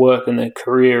and their work and their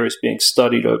career is being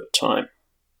studied over time.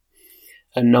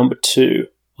 And number two,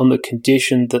 on the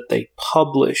condition that they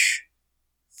publish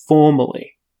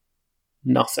formally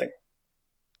nothing.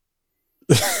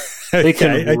 They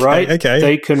can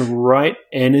write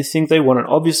anything they want. And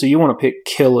obviously you want to pick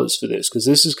killers for this because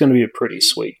this is going to be a pretty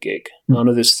sweet gig. None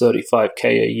of this $35K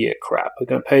a year crap. We're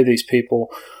going to pay these people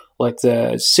like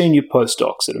they're senior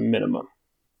postdocs at a minimum.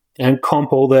 And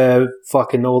comp all their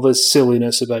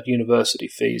silliness about university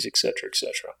fees, etc.,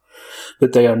 etc.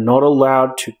 but they are not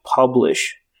allowed to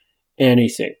publish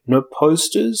anything. No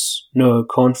posters, no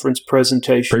conference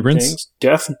presentation Preprints? things.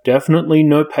 Definitely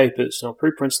no papers, no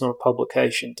preprints, no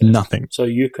publication. Nothing. So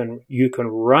you can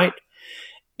write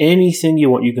anything you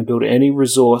want. You can build any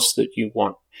resource that you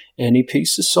want. Any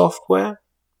piece of software,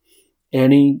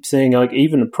 anything, like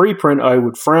even a preprint I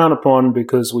would frown upon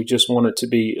because we just want it to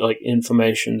be like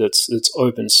information that's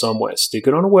open somewhere. Stick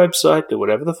it on a website, do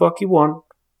whatever the fuck you want,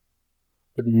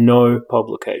 but no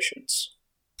publications.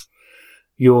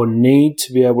 Your need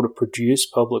to be able to produce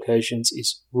publications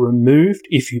is removed.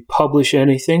 If you publish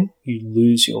anything, you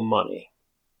lose your money.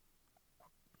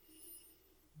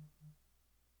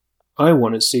 I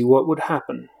want to see what would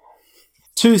happen.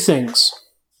 2 things.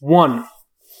 1,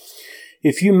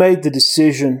 if you made the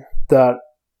decision that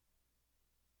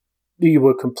you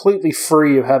were completely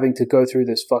free of having to go through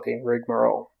this fucking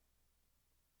rigmarole,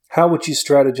 how would you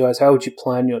strategize? How would you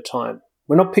plan your time?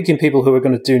 We're not picking people who are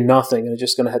going to do nothing and are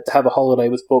just going to have a holiday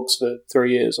with books for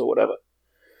 3 years or whatever.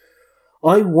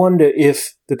 I wonder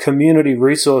if the community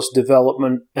resource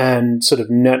development and sort of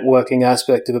networking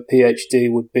aspect of a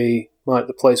PhD would be like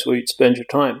the place where you'd spend your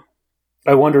time.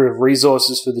 I wonder if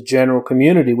resources for the general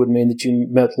community would mean that you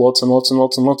met lots and lots and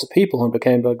lots and lots of people and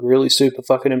became like really super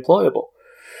fucking employable.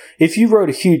 If you wrote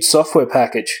a huge software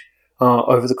package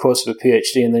over the course of a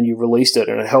PhD and then you released it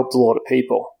and it helped a lot of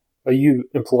people, are you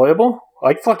employable?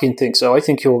 I fucking think so. I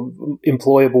think you're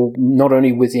employable not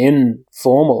only within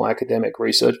formal academic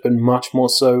research, but much more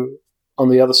so on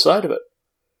the other side of it.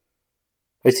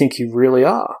 I think you really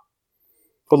are.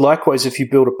 But likewise, if you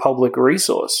build a public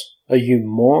resource, are you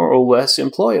more or less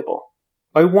employable?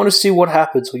 I want to see what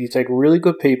happens when you take really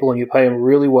good people and you pay them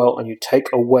really well and you take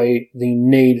away the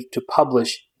need to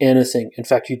publish anything. In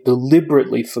fact, you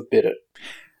deliberately forbid it.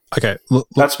 Okay.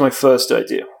 That's my first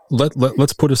idea.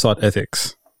 Let's put aside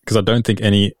ethics, because I don't think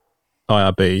any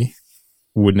IRB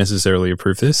would necessarily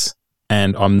approve this,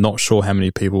 and I'm not sure how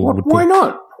many people would. Why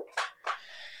not?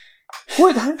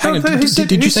 What? Hang on,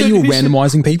 did you say you were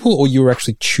randomizing people, or you were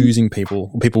actually choosing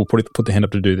people? People put their hand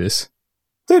up to do this?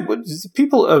 Dude,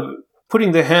 people are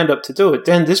putting their hand up to do it.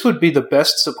 Dan, this would be the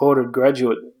best supported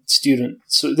graduate student.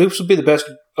 So this would be the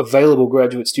best available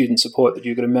graduate student support that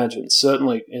you could imagine,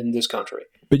 certainly in this country.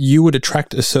 But you would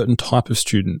attract a certain type of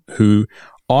student who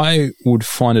I would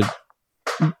find it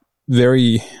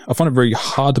very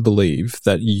hard to believe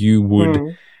that you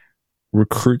would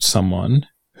recruit someone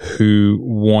who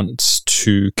wants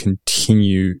to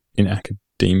continue in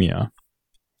academia.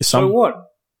 So what?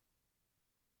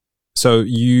 So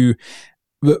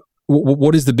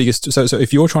what is the biggest? So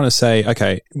if you're trying to say,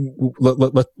 okay,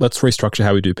 let's restructure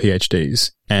how we do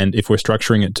PhDs, and if we're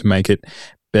structuring it to make it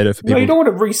better for people, no, I don't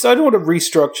want to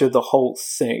restructure the whole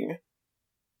thing.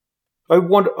 I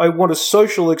want a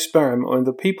social experiment where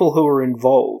the people who are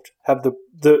involved have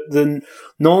the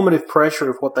normative pressure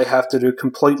of what they have to do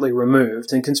completely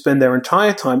removed and can spend their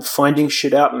entire time finding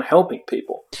shit out and helping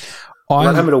people.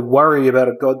 Not having to worry about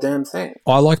a goddamn thing.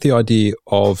 I like the idea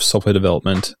of software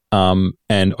development, and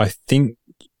I think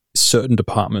certain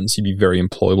departments you'd be very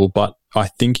employable, but I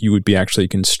think you would be actually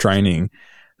constraining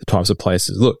the types of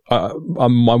places. Look,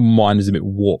 my mind is a bit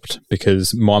warped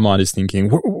because my mind is thinking,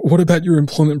 what about your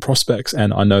employment prospects?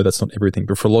 And I know that's not everything,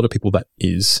 but for a lot of people that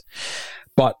is.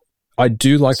 But I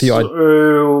do like the idea.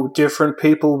 So different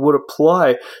people would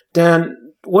apply. Dan,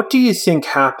 what do you think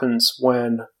happens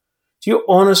when... Do you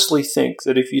honestly think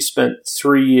that if you spent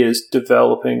 3 years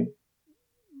developing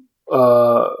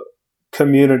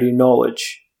community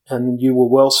knowledge and you were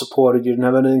well supported, you didn't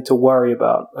have anything to worry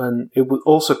about, and it was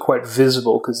also quite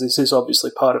visible because this is obviously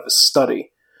part of a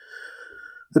study,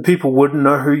 the people wouldn't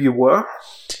know who you were?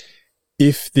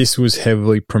 If this was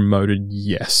heavily promoted,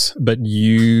 yes, but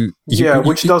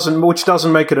which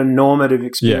doesn't make it a normative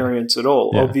experience at all.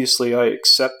 Yeah. Obviously, I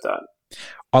accept that.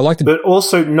 But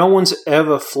also, no one's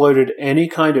ever floated any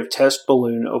kind of test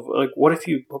balloon of like, what if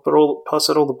you pass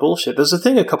out all the bullshit? There's a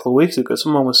thing a couple of weeks ago.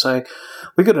 Someone was saying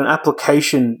we got an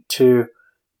application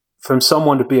from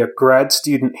someone to be a grad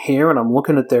student here, and I'm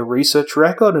looking at their research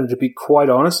record, and to be quite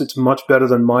honest, it's much better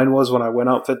than mine was when I went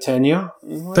up for tenure.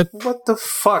 What the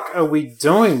fuck are we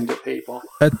doing to people?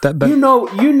 You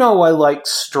know, I like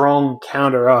strong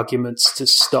counter arguments to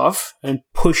stuff and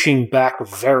pushing back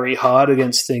very hard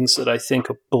against things that I think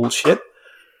are bullshit.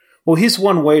 Well, here's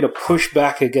one way to push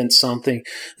back against something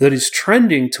that is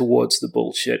trending towards the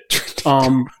bullshit,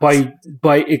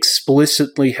 by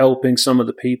explicitly helping some of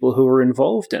the people who are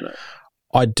involved in it.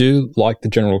 I do like the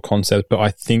general concept, but I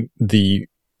think the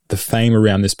the fame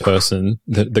around this person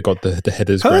that got the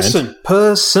Heathers grant.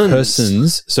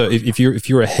 Persons. So if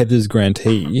you're a Heathers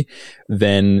grantee,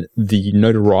 then the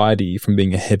notoriety from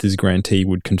being a Heathers grantee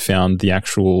would confound the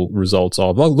actual results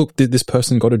of, oh, look, this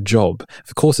person got a job.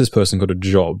 Of course this person got a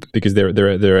job because they're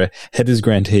a Heathers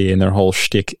grantee and their whole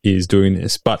shtick is doing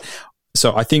this. But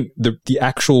so I think the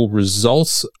actual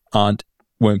results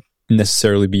won't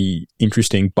necessarily be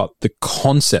interesting, but the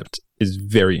concept is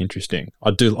very interesting. I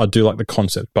do like the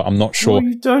concept, but I'm not sure. Well,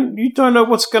 you don't know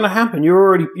what's going to happen.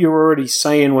 You're already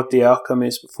saying what the outcome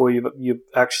is before you've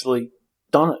actually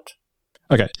done it.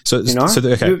 Okay, so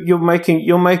you're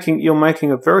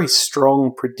making a very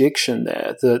strong prediction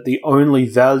there that the only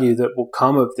value that will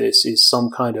come of this is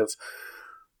some kind of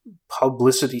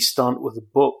publicity stunt with the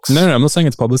books. No, I'm not saying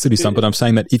it's publicity stunt, but I'm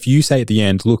saying that if you say at the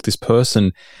end, look, this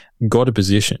person got a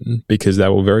position because they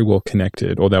were very well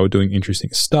connected or they were doing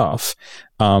interesting stuff,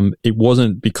 it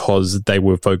wasn't because they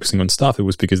were focusing on stuff. It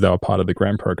was because they were part of the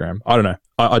grant program. I don't know.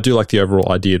 I do like the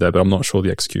overall idea though, but I'm not sure the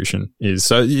execution is.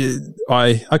 So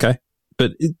okay,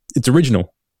 but it's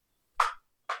original.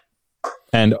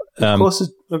 And of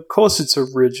course it's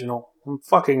original. I'm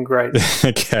fucking great.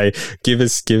 Okay, give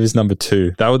us number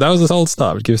 2. That was a solid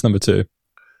start. But give us number 2.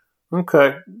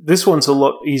 Okay, this one's a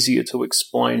lot easier to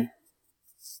explain.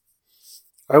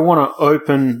 I want to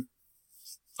open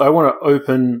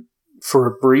for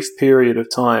a brief period of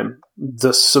time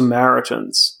the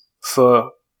Samaritans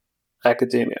for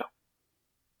academia.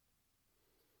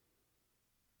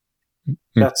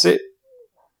 That's it.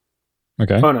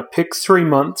 Okay. I'm going to pick 3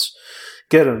 months,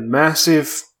 get a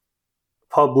massive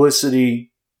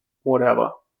publicity, whatever.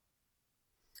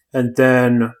 And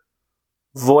then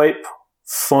VoIP,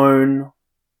 phone,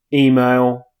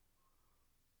 email,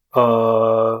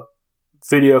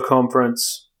 video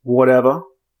conference, whatever,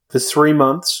 for 3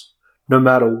 months, no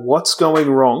matter what's going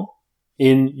wrong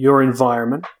in your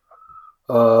environment,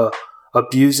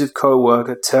 abusive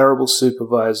coworker, terrible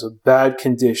supervisor, bad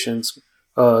conditions,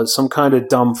 some kind of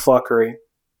dumb fuckery.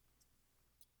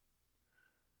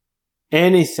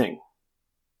 Anything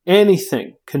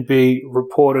can be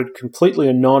reported completely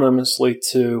anonymously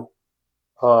to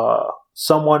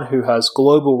someone who has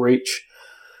global reach.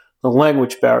 The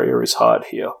language barrier is hard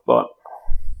here, but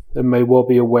there may well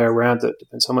be a way around it.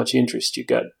 Depends how much interest you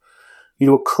get. You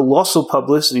do a colossal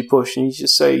publicity push and you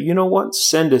just say, you know what,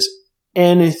 send us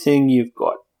anything you've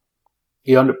got.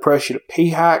 You're under pressure to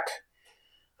p-hack.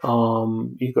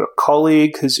 You've got a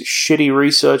colleague who's a shitty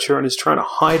researcher and is trying to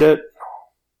hide it.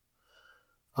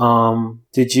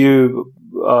 Did you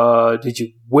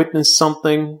witness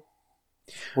something?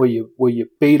 Were you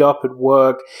beat up at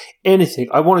work? Anything.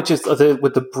 I want to just,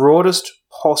 with the broadest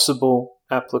possible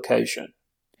application,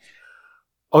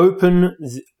 open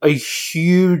a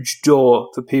huge door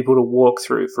for people to walk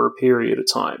through for a period of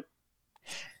time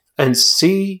and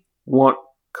see what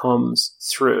comes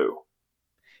through.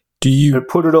 And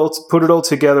put it all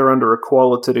together under a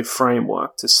qualitative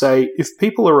framework to say if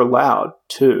people are allowed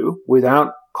to,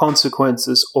 without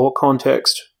consequences or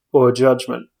context or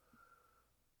judgment,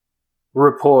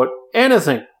 report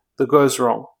anything that goes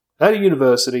wrong at a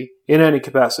university in any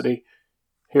capacity,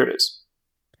 here it is.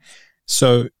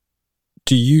 So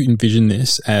do you envision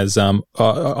this as I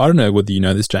don't know whether you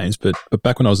know this, James, but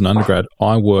back when I was an undergrad,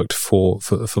 I worked for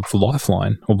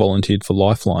Lifeline, or volunteered for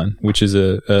Lifeline, which is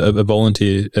a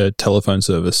volunteer telephone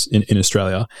service in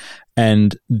Australia.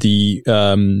 And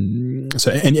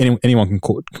so anyone can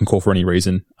call for any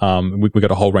reason. We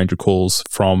got a whole range of calls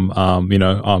from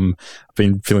I've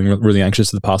been feeling really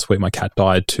anxious the past week. My cat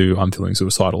died too. I'm feeling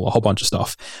suicidal. A whole bunch of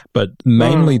stuff. But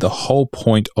mainly the whole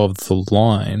point of the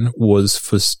line was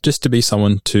for just to be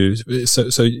someone to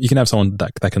so you can have someone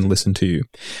that can listen to you.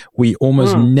 We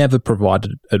almost never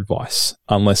provided advice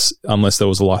unless there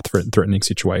was a life-threatening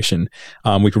situation.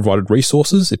 We provided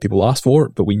resources if people asked for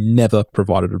it, but we never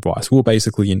provided advice. We were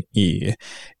basically an ear.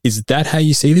 Is that how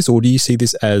you see this, or do you see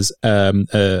this as an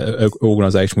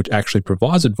organisation which actually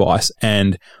provides advice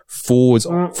and forwards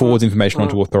information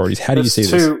onto authorities? How do you see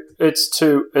this? It's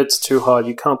too hard.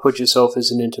 You can't put yourself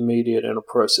as an intermediate in a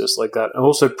process like that. And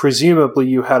also, presumably,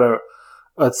 you had a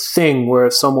thing where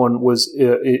if someone was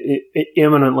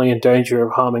imminently in danger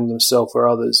of harming themselves or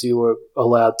others, you were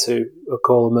allowed to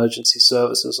call emergency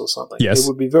services or something. Yes. It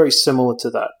would be very similar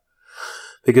to that.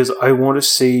 Because I want to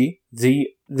see the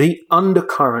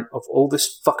undercurrent of all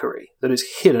this fuckery that is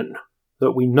hidden,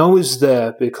 that we know is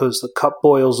there because the cup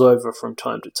boils over from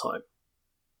time to time.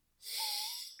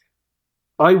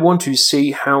 I want to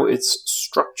see how it's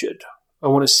structured. I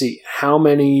want to see how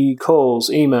many calls,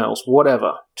 emails,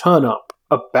 whatever, turn up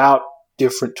about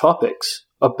different topics,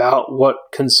 about what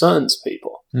concerns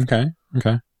people. Okay.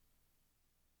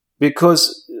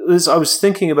 Because I was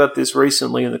thinking about this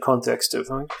recently in the context of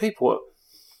people.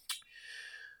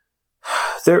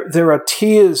 There are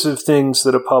tiers of things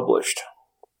that are published.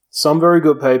 Some very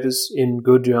good papers in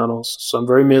good journals, some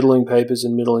very middling papers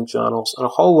in middling journals, and a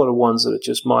whole lot of ones that are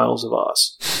just miles of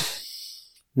arse.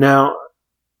 Now,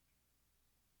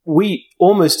 we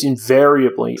almost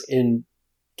invariably in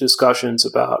discussions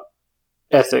about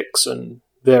ethics and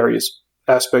various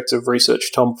aspects of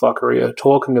research tomfuckery are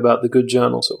talking about the good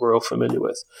journals that we're all familiar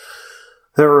with.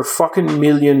 There are a fucking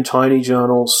million tiny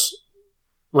journals.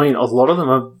 I mean, a lot of them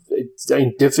are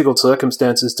in difficult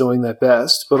circumstances doing their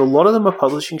best, but a lot of them are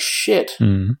publishing shit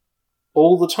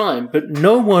all the time. But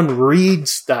no one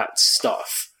reads that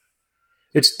stuff.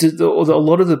 A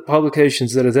lot of the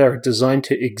publications that are there are designed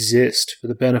to exist for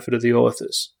the benefit of the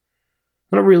authors.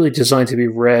 They're not really designed to be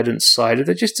read and cited.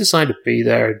 They're just designed to be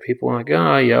there, and people are like,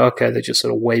 oh, yeah, okay, they just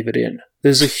sort of wave it in.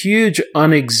 There's a huge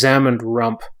unexamined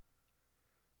rump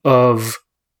of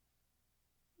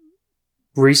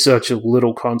research of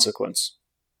little consequence.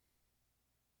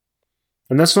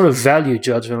 And that's not a value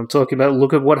judgment I'm talking about.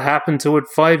 Look at what happened to it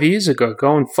 5 years ago.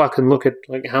 Go and fucking look at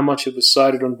how much it was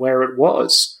cited and where it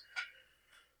was.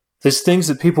 There's things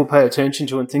that people pay attention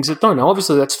to and things that don't. Now,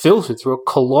 obviously, that's filtered through a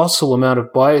colossal amount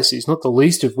of biases, not the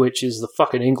least of which is the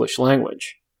fucking English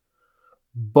language.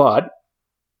 But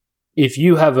if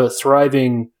you have a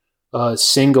thriving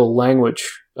single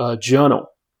language journal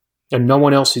and no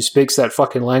one else who speaks that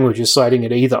fucking language is citing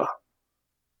it either,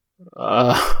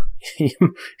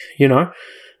 you know,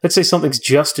 let's say something's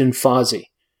just in Farsi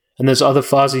and there's other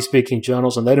Farsi-speaking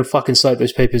journals and they don't fucking cite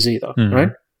those papers either, right?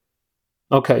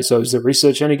 Okay, so is the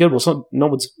research any good? Well,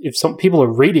 if some people are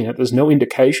reading it, there's no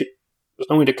indication. There's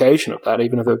no indication of that,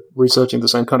 even if they're researching the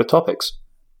same kind of topics.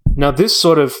 Now, this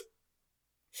sort of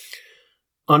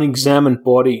unexamined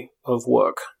body of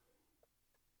work,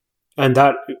 and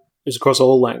that is across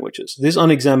all languages, this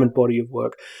unexamined body of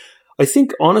work, I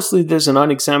think, honestly, there's an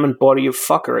unexamined body of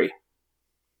fuckery.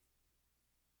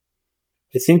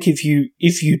 I think if you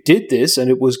did this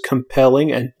and it was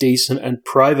compelling and decent and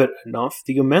private enough,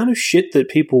 the amount of shit that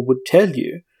people would tell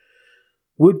you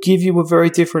would give you a very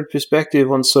different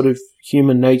perspective on sort of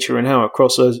human nature and how it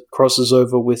crosses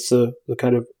over with the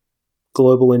kind of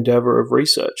global endeavor of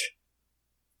research.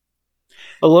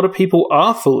 A lot of people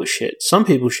are full of shit. Some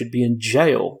people should be in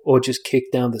jail or just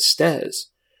kicked down the stairs.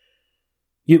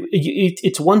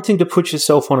 It's one thing to put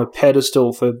yourself on a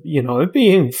pedestal for, you know,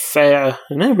 being fair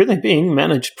and everything being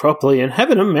managed properly and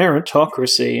having a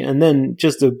meritocracy, and then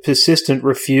just the persistent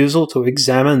refusal to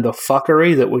examine the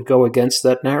fuckery that would go against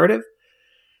that narrative.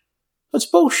 That's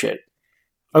bullshit.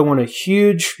 I want a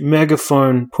huge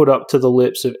megaphone put up to the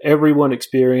lips of everyone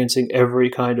experiencing every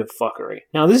kind of fuckery.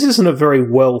 Now, this isn't a very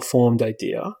well-formed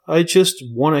idea. I just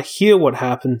want to hear what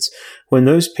happens when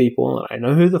those people, and I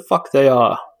know who the fuck they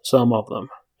are, some of them,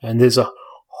 and there's a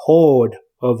horde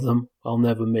of them I'll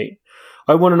never meet.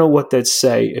 I want to know what they'd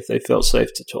say if they felt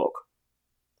safe to talk.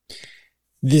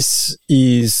 This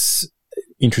is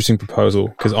interesting proposal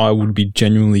because I would be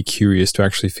genuinely curious to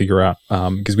actually figure out,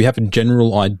 because we have a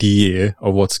general idea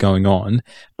of what's going on,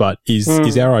 but is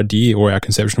our idea or our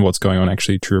conception of what's going on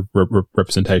actually true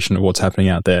representation of what's happening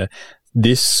out there?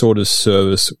 This sort of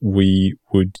service, we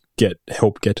would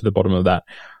help get to the bottom of that.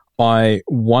 I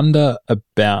wonder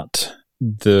about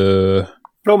Well,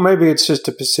 maybe it's just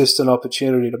a persistent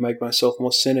opportunity to make myself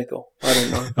more cynical. I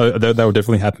don't know. That would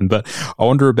definitely happen. But I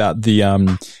wonder about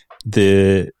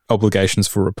the obligations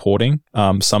for reporting.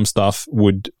 Some stuff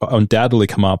would undoubtedly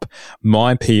come up.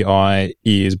 My PI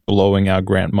is blowing our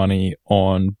grant money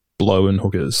on blowing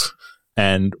hookers.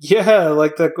 And yeah,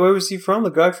 like that. Where was he from? The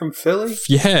guy from Philly?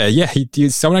 Yeah.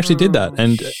 Someone actually did that,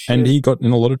 and he got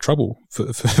in a lot of trouble for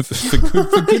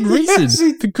good reason. Yes,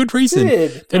 for good reason.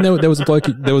 Did. And there was a bloke.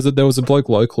 There was a bloke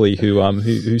locally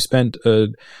who spent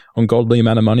an ungodly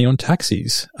amount of money on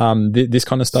taxis. This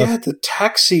kind of stuff. Yeah, the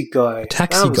taxi guy.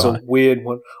 That was a weird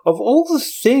one. Of all the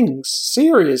things,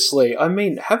 seriously, I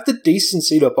mean, have the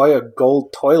decency to buy a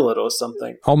gold toilet or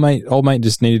something. Old mate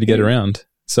just needed to get around.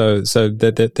 So there's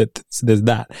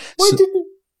that. Wouldn't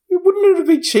it have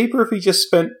been cheaper if he just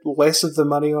spent less of the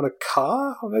money on a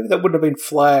car? Or maybe that wouldn't have been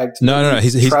flagged. No.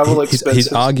 His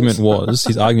argument was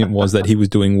that he was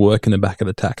doing work in the back of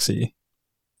the taxi.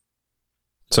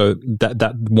 So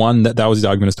that was his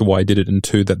argument as to why he did it, and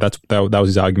two, that was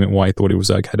his argument why he thought it was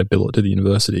okay to bill it to the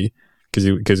university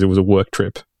because it was a work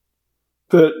trip.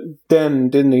 But then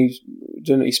didn't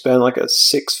he spend like a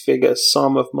 6-figure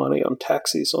sum of money on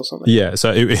taxis or something? Yeah,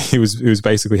 so it was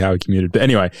basically how he commuted. But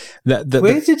anyway,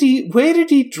 where did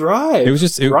he drive? It was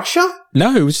just Russia.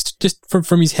 No, it was just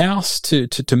from his house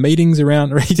to meetings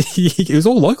around. It was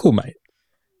all local, mate.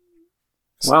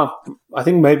 Wow, I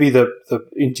think maybe the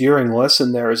enduring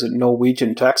lesson there is that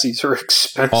Norwegian taxis are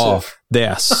expensive. Oh, they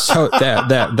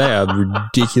are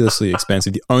ridiculously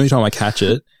expensive. The only time I catch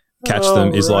them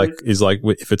is right. like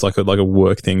if it's like a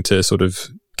work thing to sort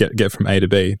of get from A to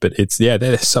B. But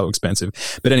they're so expensive.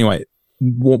 But anyway,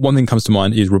 one thing comes to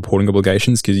mind is reporting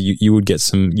obligations, because you would get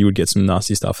some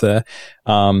nasty stuff there,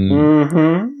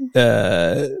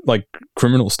 like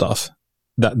criminal stuff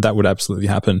that would absolutely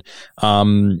happen.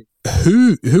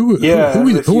 Who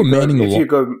are manning the law?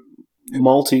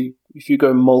 If you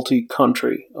go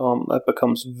multi-country, that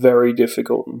becomes very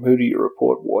difficult. Who do you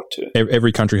report what to?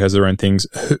 Every country has their own things.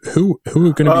 Who are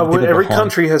going to be the people every behind?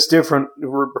 country has different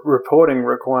reporting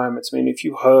requirements. I mean, if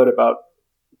you heard about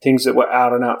things that were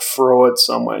out and out fraud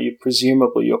somewhere, you're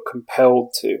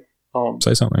compelled to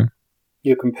say something.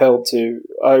 You're compelled to.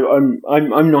 I'm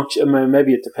not. I mean,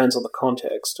 maybe it depends on the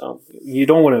context. You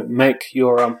don't want to make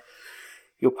your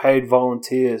paid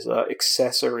volunteers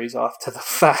accessories after the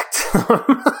fact.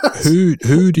 Who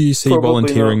do you see Probably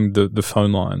volunteering the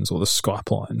phone lines or the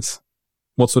Skype lines?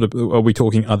 What sort of, are we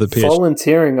talking other PhD?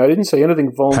 Volunteering? I didn't say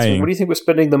anything volunteering. Paying. What do you think we're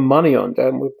spending the money on,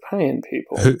 Dan? We're paying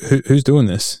people. Who's doing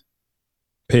this?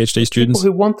 PhD students?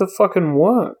 People who want the fucking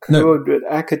work, No. who are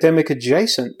academic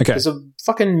adjacent. Okay. There's a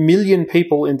fucking million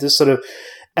people into sort of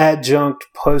adjunct,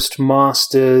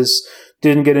 postmasters,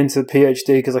 didn't get into the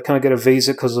PhD because I can't get a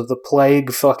visa because of the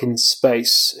plague fucking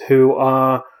space, who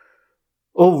are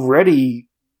already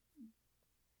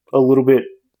a little bit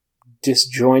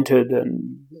disjointed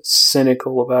and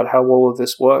cynical about how all of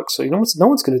this works. So no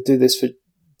one's going to do this for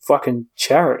fucking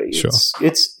charity. Sure.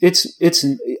 It's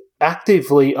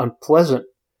actively unpleasant.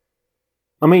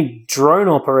 I mean, drone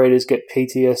operators get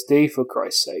PTSD, for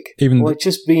Christ's sake.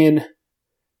 Just being...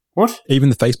 What? Even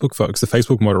the Facebook folks, the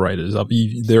Facebook moderators,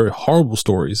 there are horrible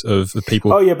stories of the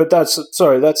people. Oh yeah, but that's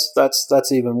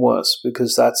even worse,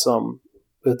 because that's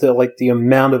the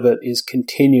amount of it is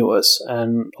continuous,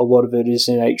 and a lot of it is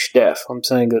in HDef. I'm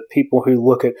saying that people who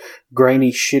look at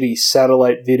grainy, shitty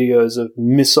satellite videos of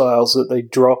missiles that they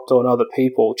dropped on other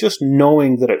people, just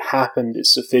knowing that it happened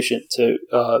is sufficient to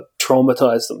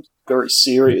traumatize them very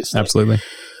seriously. Absolutely.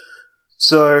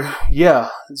 So yeah,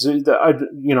 we've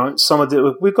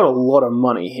got a lot of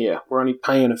money here. We're only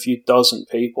paying a few dozen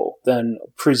people. Then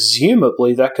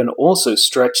presumably that can also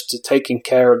stretch to taking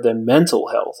care of their mental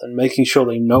health and making sure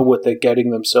they know what they're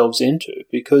getting themselves into.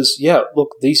 Because yeah,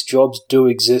 look, these jobs do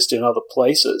exist in other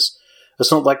places. It's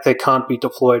not like they can't be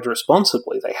deployed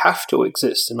responsibly. They have to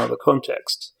exist in other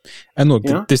contexts. And look,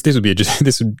 this would be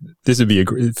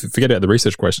forget about the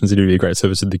research questions. It would be a great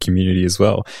service to the community as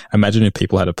well. Imagine if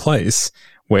people had a place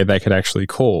where they could actually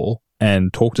call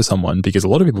and talk to someone, because a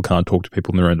lot of people can't talk to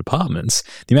people in their own departments.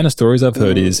 The amount of stories I've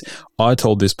heard is, I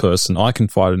told this person, I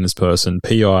confided in this person,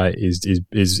 PI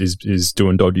is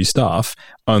doing dodgy stuff,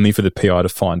 only for the PI to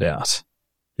find out.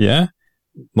 Yeah.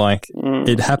 Like,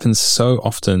 it happens so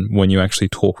often when you actually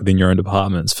talk within your own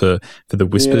departments for the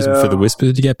whispers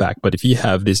to get back. But if you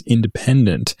have this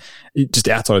independent, just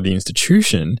outside of the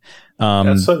institution,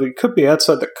 it could be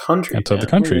outside the country. Outside the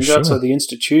country, sure. Outside the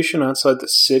institution, outside the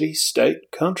city,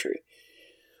 state, country.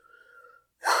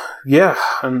 Yeah,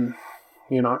 and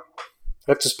I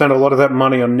have to spend a lot of that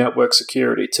money on network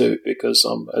security too, because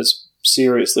as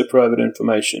seriously private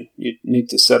information, you need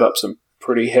to set up some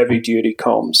pretty heavy duty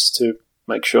comms to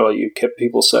make sure you kept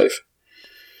people safe.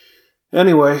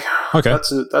 Anyway, okay,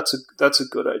 that's a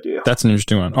good idea. That's an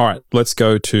interesting one. All right, let's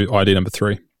go to idea number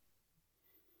 3.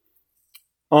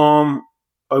 I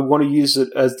want to use it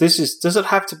as this is. Does it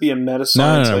have to be a meta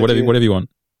science? No. Whatever you want.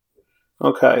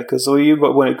 Okay, because you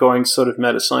went going sort of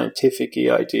meta scientific-y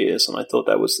ideas, and I thought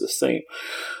that was the theme.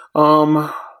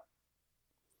 I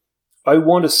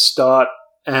want to start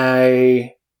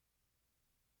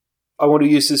I want to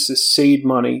use this as seed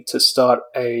money to start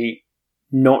a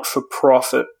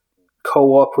not-for-profit,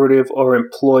 cooperative, or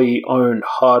employee-owned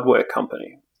hardware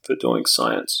company for doing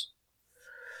science.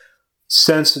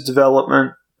 Sensor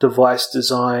development, device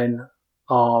design,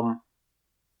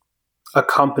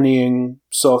 accompanying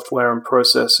software and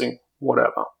processing,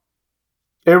 whatever.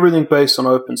 Everything based on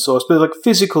open source, but like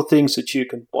physical things that you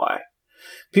can buy.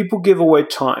 People give away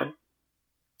time.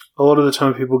 A lot of the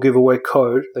time people give away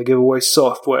code, they give away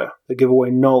software, they give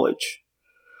away knowledge.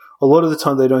 A lot of the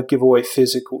time they don't give away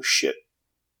physical shit.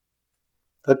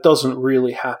 That doesn't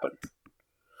really happen.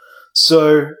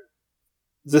 So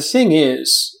the thing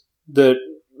is that,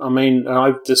 I mean, and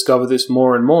I've discovered this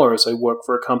more and more as I work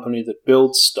for a company that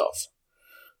builds stuff.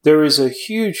 There is a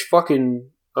huge fucking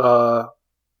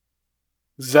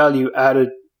value-added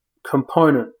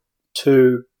component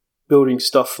to building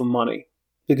stuff for money,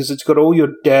 because it's got all your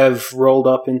dev rolled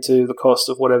up into the cost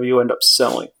of whatever you end up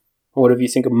selling, or whatever you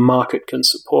think a market can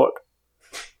support.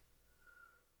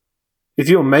 If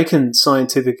you're making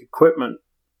scientific equipment,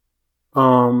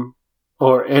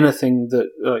 or anything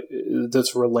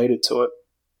that's related to it,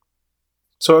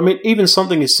 so I mean, even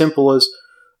something as simple as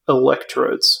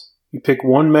electrodes. You pick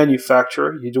one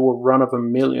manufacturer, you do a run of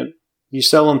 1 million, you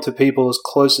sell them to people as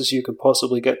close as you can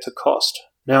possibly get to cost.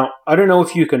 Now, I don't know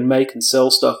if you can make and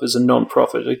sell stuff as a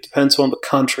non-profit. It depends on the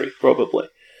country, probably.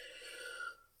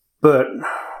 But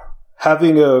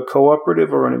having a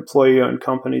cooperative or an employee-owned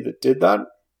company that did that,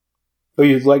 or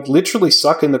you're like literally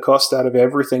sucking the cost out of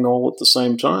everything all at the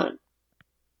same time.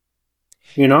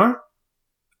 You know?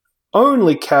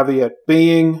 Only caveat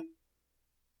being,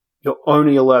 you're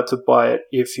only allowed to buy it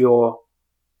if you're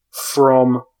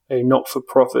from a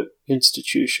not-for-profit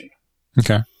institution.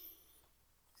 Okay.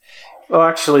 Well,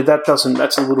 actually, that's a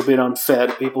little bit unfair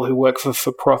to people who work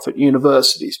for profit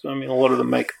universities. But I mean, a lot of them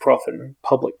make a profit, and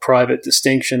public-private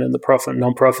distinction and the profit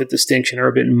non-profit distinction are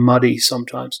a bit muddy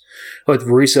sometimes. With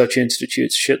research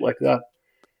institutes, shit like that.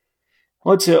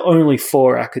 I'd say only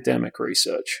for academic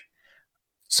research.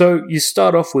 So you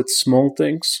start off with small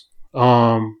things,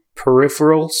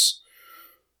 peripherals,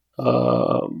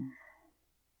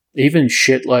 even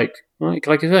shit like I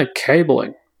said,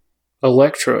 cabling,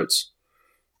 electrodes.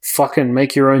 Fucking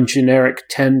make your own generic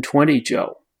 1020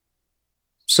 gel.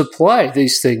 Supply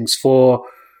these things for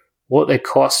what they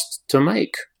cost to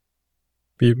make.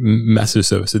 Be a massive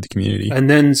service to the community.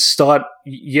 And then start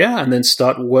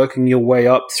working your way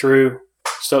up through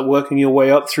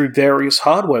various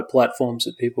hardware platforms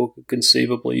that people could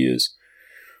conceivably use.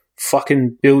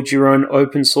 Fucking build your own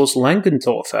open source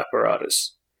Langendorf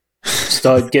apparatus.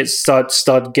 Start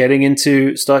getting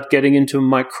into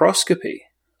microscopy.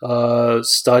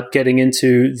 Start getting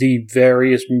into the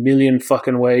various million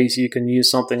fucking ways you can use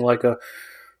something like a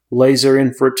laser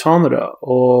interferometer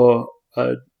or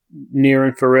a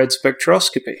near-infrared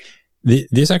spectroscopy.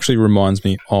 This actually reminds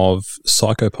me of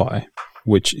PsychoPy,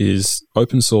 which is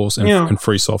open source and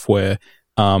free software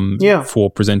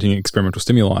for presenting experimental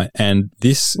stimuli. And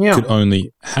this could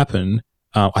only happen.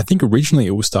 I think originally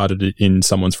it was started in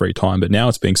someone's free time, but now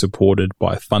it's being supported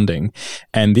by funding.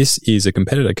 And this is a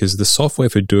competitor because the software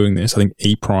for doing this, I think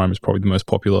ePrime is probably the most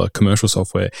popular commercial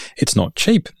software. It's not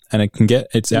cheap and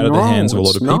it's out of the hands of a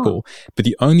lot of people. But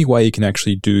the only way you can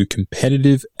actually do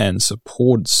competitive and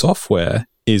support software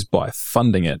is by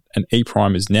funding it. And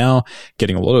ePrime is now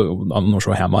getting a lot of, I'm not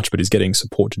sure how much, but is getting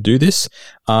support to do this.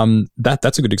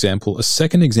 That's a good example. A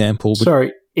second example.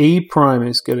 ePrime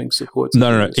is getting support.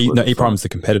 No. ePrime is the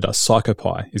competitor.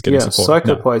 PsychoPy is getting support.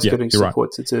 PsychoPy is getting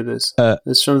support to do this.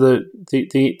 It's from the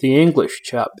English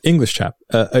chap.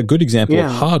 A good example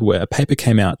of hardware. A paper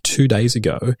came out 2 days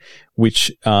ago,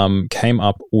 which came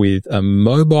up with a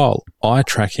mobile eye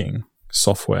tracking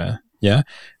software. Yeah,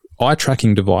 eye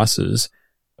tracking devices,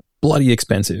 bloody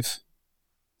expensive.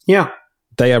 Yeah.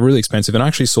 They are really expensive. And I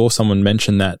actually saw someone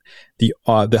mention that the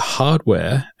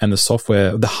hardware and the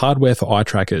software, the hardware for eye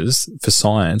trackers for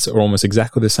science are almost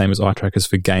exactly the same as eye trackers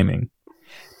for gaming.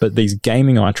 But these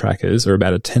gaming eye trackers are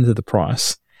about 1/10 of the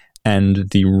price, and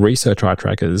the research eye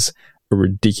trackers are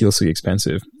ridiculously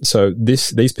expensive. So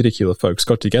these particular folks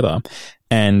got together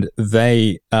and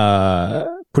they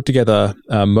put together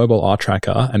a mobile eye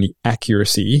tracker, and the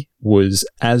accuracy was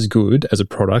as good as a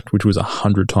product which was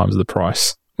 100 times the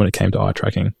price when it came to eye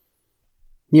tracking.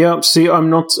 Yeah, see, I'm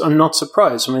not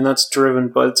surprised. I mean, that's driven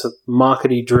by, it's a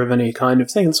marketing driven-y kind of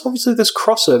thing. It's obviously there's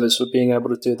crossovers for being able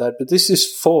to do that, but this is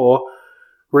for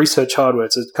research hardware.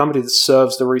 It's a company that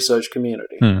serves the research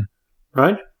community,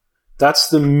 right? That's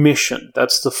the mission.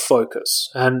 That's the focus.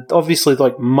 And obviously,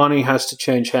 like, money has to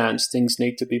change hands. Things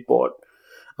need to be bought.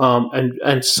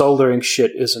 And soldering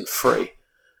shit isn't free,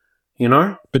 you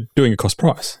know? But doing a cost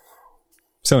price.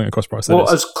 Selling at cost price.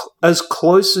 As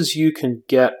close as you can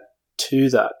get to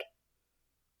that,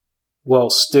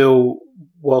 while still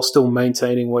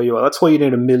maintaining where you are. That's why you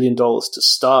need $1 million to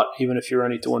start, even if you're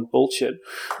only doing bullshit.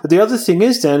 But the other thing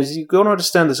is, Dan, is you've got to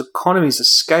understand there's economies of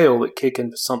scale that kick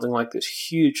into something like this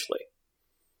hugely.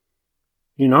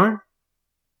 You know?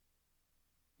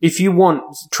 If you want,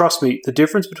 trust me, the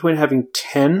difference between having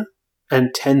 10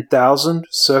 and 10,000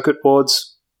 circuit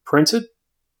boards printed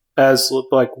as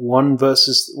like one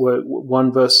versus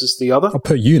the other.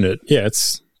 Per unit. Yeah,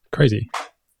 it's crazy.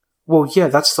 Well, yeah,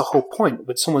 that's the whole point.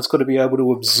 But someone's got to be able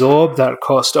to absorb that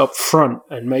cost up front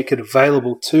and make it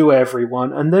available to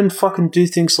everyone, and then fucking do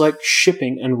things like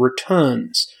shipping and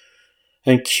returns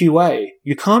and QA.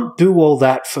 You can't do all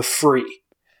that for free.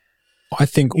 I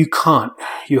think You can't.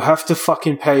 You have to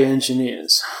fucking pay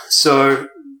engineers. So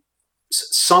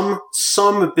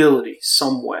some ability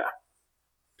somewhere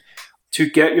to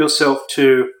get yourself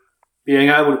to being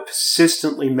able to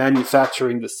persistently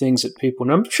manufacturing the things that people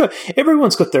know. I'm sure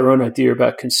everyone's got their own idea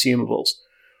about consumables.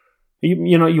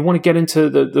 You know, you want to get into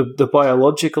the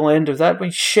biological end of that?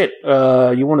 Well, shit.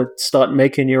 You want to start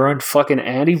making your own fucking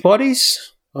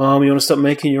antibodies? You want to start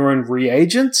making your own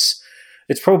reagents?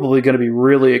 It's probably going to be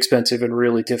really expensive and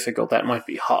really difficult. That might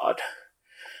be hard.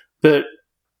 But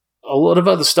a lot of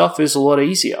other stuff is a lot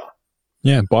easier.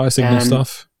 Yeah, biosignal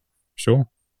stuff. Sure.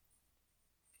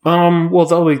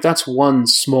 Well, that's one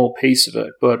small piece of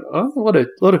it, but a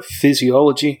lot of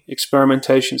physiology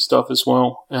experimentation stuff as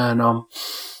well, and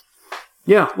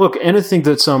yeah. Look, anything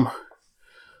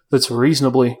that's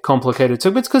reasonably complicated.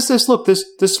 So it's because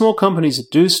there's small companies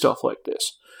that do stuff like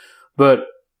this, but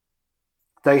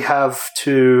they have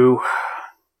to.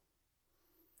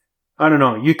 I don't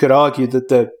know. You could argue that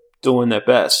they're doing their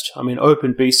best. I mean,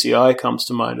 OpenBCI comes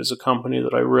to mind as a company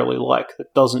that I really like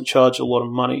that doesn't charge a lot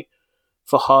of money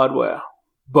for hardware,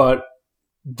 but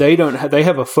they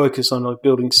have a focus on like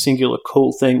building singular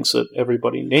cool things that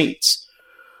everybody needs.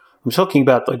 I'm talking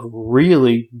about like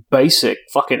really basic,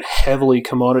 fucking heavily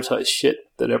commoditized shit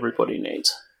that everybody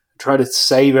needs. Try to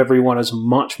save everyone as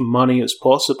much money as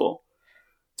possible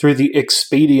through the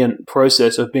expedient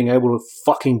process of being able to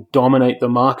fucking dominate the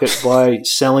market by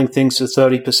selling things for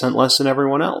 30% less than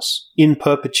everyone else in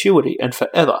perpetuity and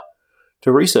forever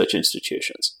to research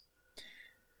institutions.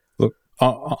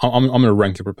 I'm going to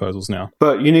rank your proposals now.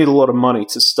 But you need a lot of money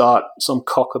to start some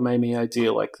cockamamie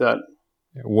idea like that.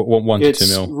 Yeah, 1 to 2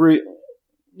 mil.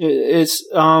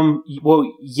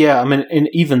 Well, yeah. I mean, and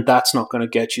even that's not going to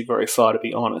get you very far, to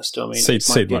be honest. I mean,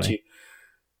 seed money.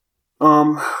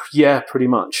 Yeah, pretty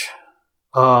much.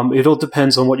 It all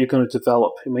depends on what you're going to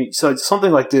develop. I mean, so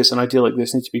something like this, an idea like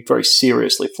this, needs to be very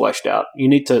seriously fleshed out. You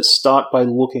need to start by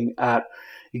looking at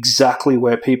exactly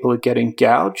where people are getting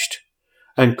gouged.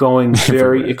 And going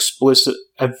very explicit.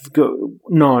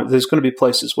 No, there's going to be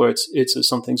places where it's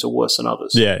some things are worse than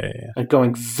others. Yeah. And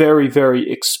going very,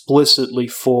 very explicitly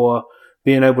for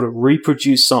being able to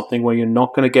reproduce something where you're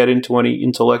not going to get into any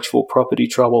intellectual property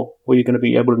trouble, where you're going to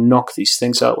be able to knock these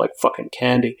things out like fucking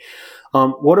candy.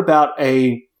 What about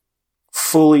a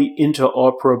fully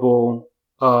interoperable,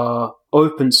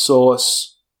 open source,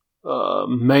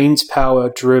 mains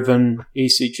power driven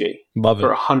ECG? Love it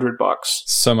for $100.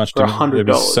 So much for demand. There'd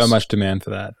be so much demand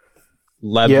for that.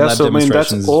 Lab so demonstrations, I mean,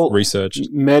 that's all research,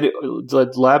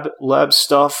 lab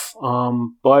stuff,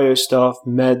 bio stuff,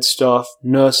 med stuff,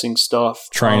 nursing stuff,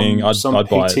 training. I'd PT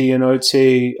buy it. and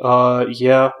OT.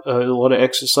 A lot of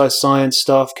exercise science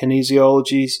stuff,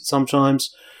 kinesiology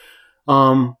sometimes.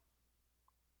 Now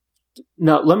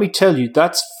let me tell you,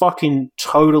 that's fucking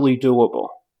totally doable.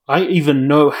 I even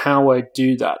know how I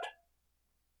do that.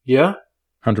 Yeah?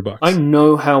 $100. I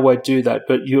know how I do that,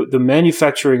 but the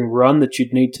manufacturing run that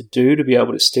you'd need to do to be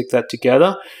able to stick that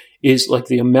together is like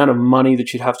the amount of money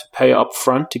that you'd have to pay up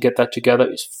front to get that together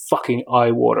is fucking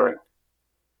eye-watering.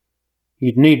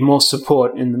 You'd need more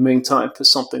support in the meantime for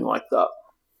something like that.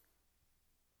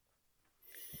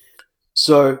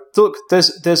 So, look,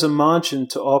 there's a margin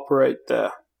to operate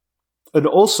there. And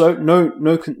also,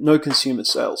 no consumer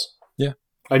sales. Yeah.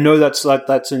 I know that's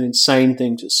an insane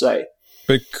thing to say.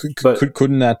 But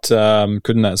couldn't that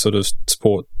sort of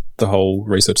support the whole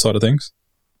research side of things?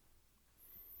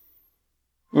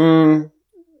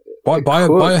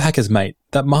 Biohackers, mate.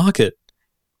 That market,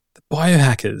 the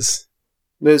biohackers.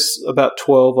 There's about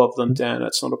 12 of them, Dan.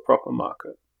 That's not a proper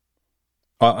market.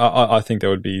 I think there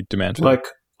would be demand for like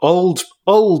old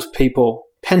people,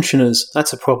 pensioners.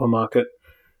 That's a proper market.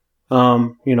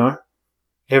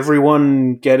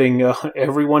 Everyone getting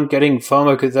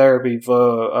pharmacotherapy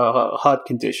for a heart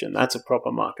condition. That's a proper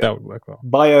market. That would work well.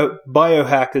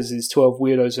 Biohackers is 12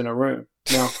 weirdos in a room.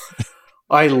 Now,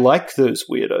 I like those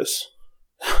weirdos.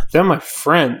 They're my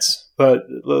friends, but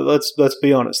let's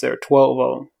be honest. There are 12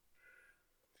 of them.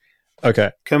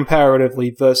 Okay.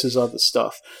 Comparatively versus other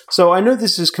stuff. So I know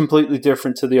this is completely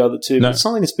different to the other two, but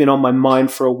something that's been on my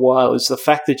mind for a while is the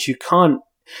fact that you can't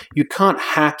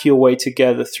hack your way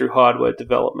together through hardware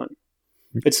development.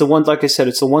 It's the one, like I said,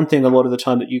 it's the one thing a lot of the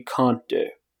time that you can't do.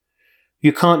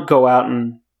 You can't go out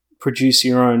and produce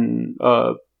your own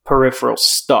peripheral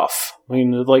stuff. I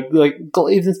mean, like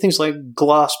even things like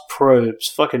glass probes,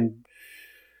 fucking.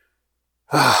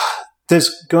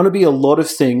 there's going to be a lot of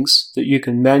things that you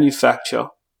can manufacture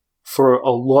for a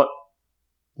lot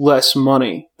less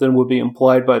money than would be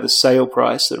implied by the sale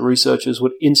price that researchers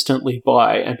would instantly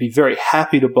buy and be very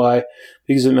happy to buy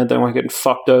because it meant they weren't getting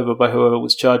fucked over by whoever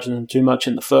was charging them too much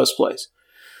in the first place.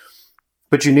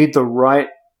 But you need the right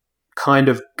kind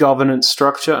of governance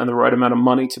structure and the right amount of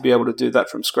money to be able to do that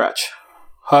from scratch.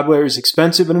 Hardware is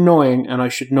expensive and annoying, and I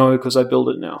should know because I build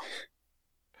it now.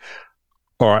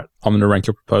 All right, I'm going to rank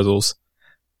your proposals.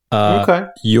 Okay.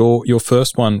 Your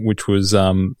first one, which was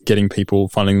getting people,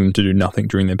 funding them to do nothing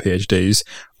during their PhDs,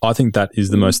 I think that is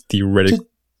the most theoretical. To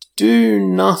do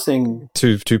nothing.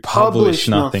 To publish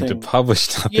nothing. To publish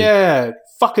nothing. Yeah,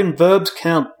 fucking verbs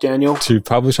count, Daniel. To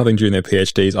publish nothing during their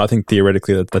PhDs, I think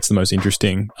theoretically that's the most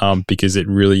interesting because it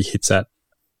really hits at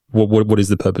what is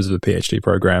the purpose of a PhD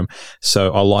program.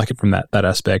 So I like it from that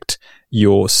aspect.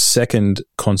 Your second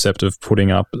concept of putting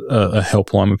up a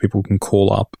helpline where people can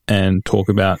call up and talk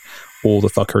about all the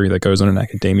fuckery that goes on in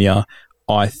academia,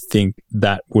 I think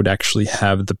that would actually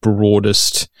have the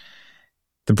broadest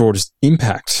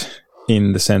impact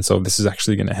in the sense of this is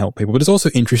actually going to help people. But it's also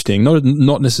interesting,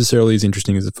 not necessarily as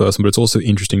interesting as the first one, but it's also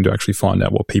interesting to actually find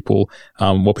out what people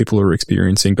are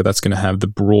experiencing, but that's going to have the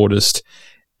broadest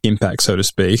impact, so to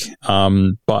speak.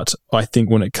 But I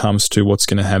think when it comes to what's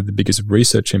going to have the biggest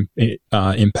research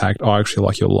impact, I actually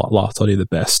like your last idea the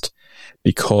best,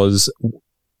 because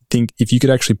think if you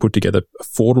could actually put together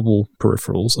affordable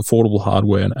peripherals, affordable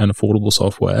hardware, and affordable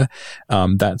software,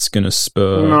 that's going to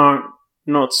spur... No,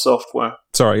 not software.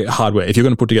 Sorry, hardware. If you're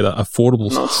going to put together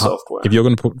affordable... Not software. If you're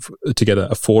going to put together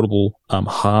affordable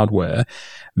hardware,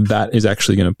 that is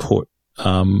actually going to put...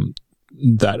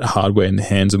 that hardware in the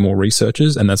hands of more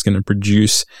researchers, and that's going to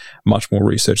produce much more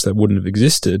research that wouldn't have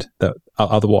existed that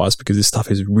otherwise, because this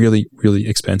stuff is really, really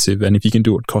expensive. And if you can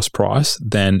do it cost price,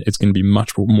 then it's going to be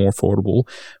much more affordable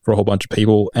for a whole bunch of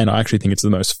people. And I actually think it's the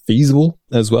most feasible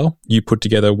as well. You put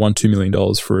together $1-2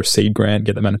 million for a seed grant,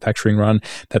 get the manufacturing run.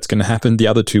 That's going to happen. The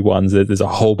other two ones, there's a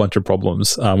whole bunch of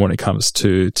problems when it comes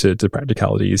to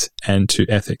practicalities and to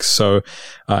ethics. So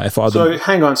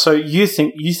hang on. So you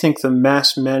think the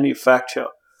mass manufacture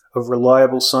of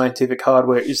reliable scientific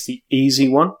hardware is the easy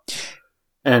one,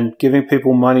 and giving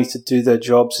people money to do their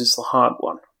jobs is the hard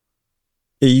one?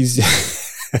 Easy.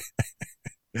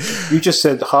 You just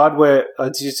said hardware.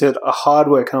 You said a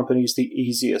hardware company is the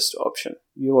easiest option.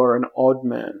 You are an odd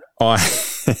man.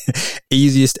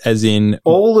 Easiest as in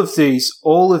all of these,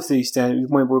 Dan,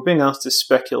 when we're being asked to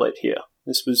speculate here,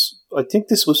 I think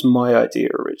this was my idea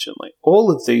originally.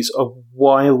 All of these are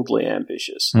wildly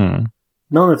ambitious.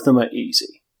 None of them are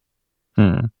easy.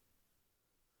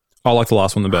 I like the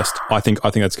last one the best. I think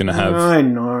that's going to have... I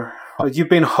know. You've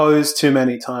been hosed too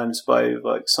many times by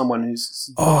like someone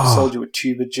who's sold you a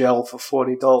tube of gel for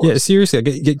 $40. Yeah, seriously,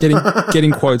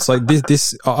 getting quotes like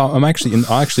this. I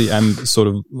actually am sort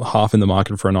of half in the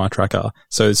market for an eye tracker.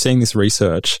 So seeing this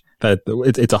research that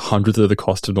it's 100th of the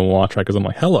cost of normal eye trackers, I'm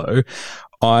like, hello.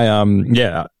 I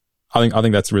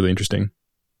think that's really interesting.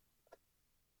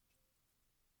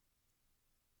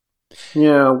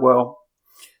 Yeah, well,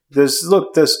 there's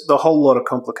the whole lot of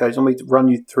complications. Let me run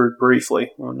you through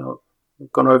briefly. Oh no,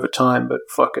 I've gone over time, but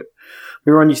fuck it.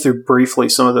 Let me run you through briefly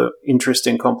some of the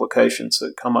interesting complications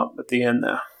that come up at the end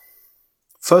there.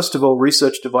 First of all,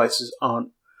 research devices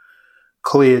aren't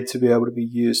cleared to be able to be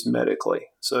used medically,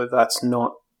 so that's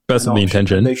not the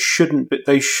intention. They shouldn't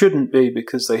be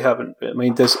because they haven't been. I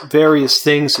mean, there's various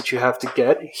things that you have to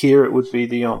get. Here it would be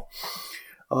the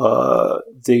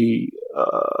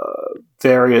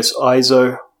various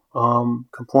ISO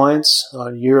compliance,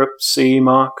 Europe CE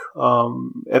mark,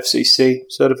 FCC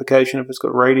certification if it's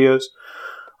got radios,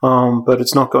 but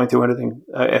it's not going through anything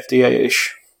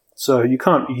FDA-ish. So you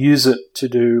can't use it to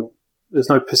do. There's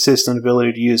no persistent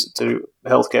ability to use it to do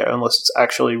healthcare unless it's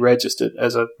actually registered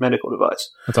as a medical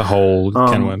device. That's a whole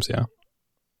can of worms, yeah.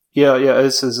 Yeah.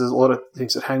 There's a lot of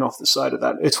things that hang off the side of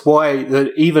that. It's why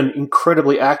that even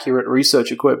incredibly accurate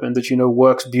research equipment that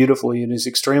works beautifully and is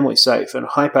extremely safe and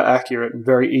hyper accurate and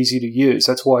very easy to use.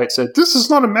 That's why it said this is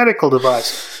not a medical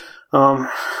device,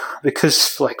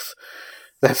 because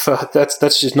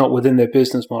that's just not within their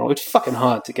business model. It's fucking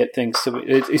hard to get things to.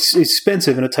 It's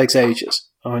expensive and it takes ages.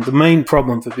 I mean, the main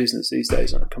problem for business these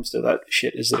days when it comes to that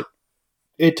shit is that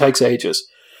it takes ages.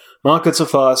 Markets are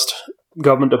fast.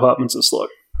 Government departments are slow.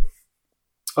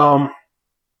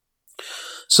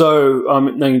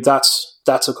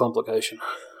 That's a complication.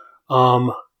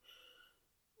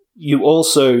 You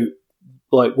also,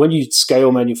 like, when you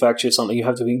scale manufacture something, you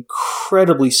have to be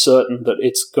incredibly certain that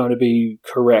it's going to be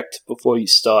correct before you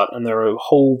start. And there are a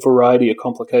whole variety of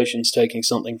complications taking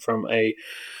something from a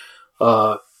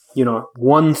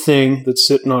one thing that's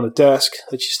sitting on a desk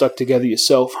that you stuck together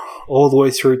yourself, all the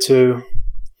way through to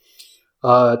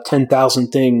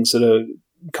 10,000 things that are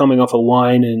coming off a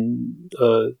line in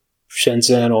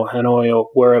Shenzhen or Hanoi or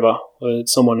wherever.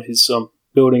 Someone who's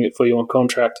building it for you on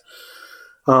contract.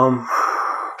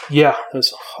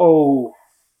 There's a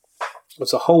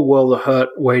whole world of hurt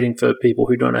waiting for people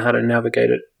who don't know how to navigate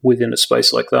it within a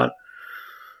space like that.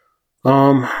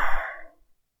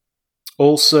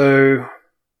 Also,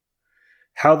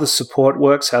 how the support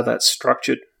works, how that's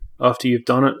structured after you've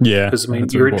done it. Yeah, because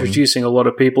you're introducing a lot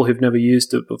of people who've never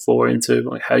used it before into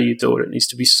like how you do it. It needs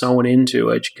to be sewn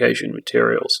into education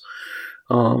materials.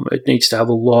 It needs to have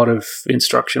a lot of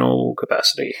instructional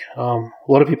capacity. A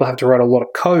lot of people have to write a lot of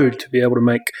code to be able to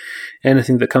make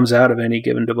anything that comes out of any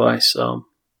given device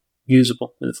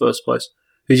usable in the first place.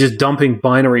 You're just dumping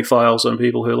binary files on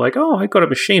people who are like, oh, I got a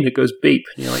machine that goes beep.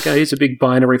 And you're like, oh, here's a big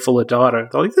binary full of data.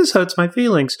 They're like, this hurts my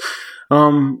feelings.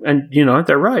 And,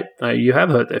 they're right. You have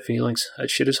hurt their feelings. That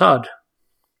shit is hard.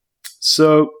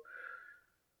 So,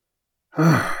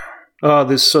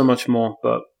 there's so much more,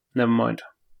 but never mind.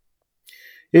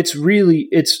 It's really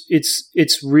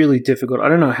difficult. I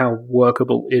don't know how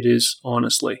workable it is,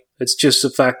 honestly. It's just the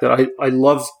fact that I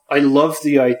love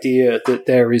the idea that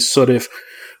there is sort of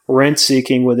rent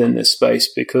seeking within this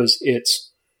space, because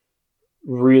it's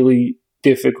really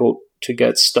difficult to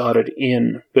get started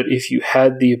in. But if you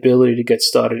had the ability to get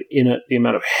started in it, the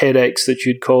amount of headaches that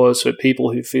you'd cause for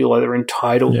people who feel like they're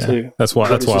entitled to, that's why I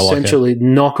like it. Essentially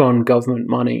knock on government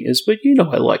money is, but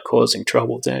I like causing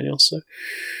trouble, Daniel. So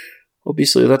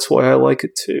obviously that's why I like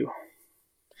it too.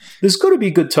 There's got to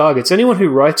be good targets. Anyone who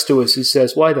writes to us who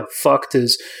says, why the fuck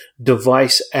does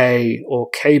device A or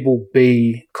cable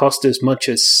B cost as much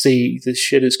as C? This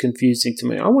shit is confusing to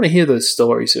me. I want to hear those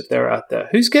stories if they're out there.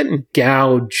 Who's getting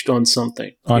gouged on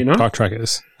something? Park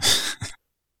trackers.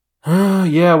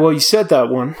 Yeah, well, you said that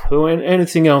one.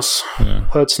 Anything else? Yeah.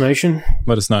 Hertz Nation?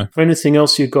 Let us know. Anything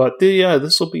else you got? Yeah,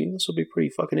 this will be pretty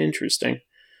fucking interesting.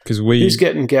 Because who's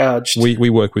getting gouged? We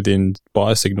work within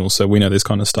biosignals, so we know this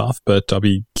kind of stuff. But I'd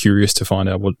be curious to find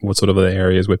out what sort of other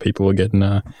areas where people are getting.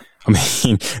 I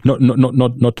mean, not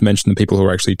to mention the people who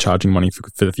are actually charging money for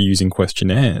using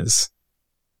questionnaires.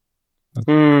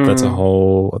 That's a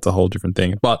whole different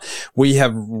thing. But we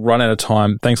have run out of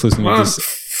time. Thanks for listening to this.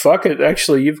 Fuck it.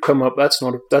 Actually, you've come up. That's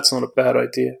not a bad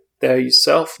idea. There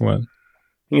yourself. What?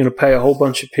 You're going to pay a whole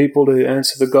bunch of people to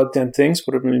answer the goddamn things,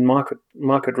 put them in market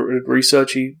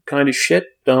researchy kind of shit.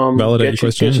 Validate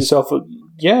your questions.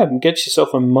 Get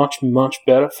yourself a much, much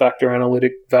better factor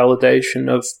analytic validation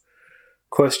of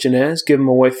questionnaires. Give them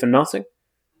away for nothing.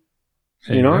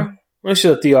 It's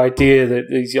just the idea that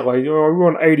these we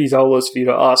want $80 for you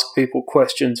to ask people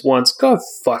questions once. Go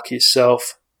fuck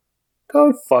yourself.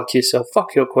 Fuck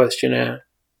your questionnaire.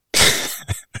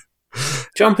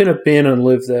 Jump in a bin and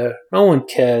live there. No one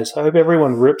cares. I hope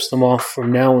everyone rips them off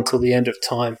from now until the end of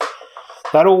time.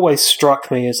 That always struck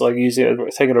me as like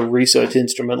taking a research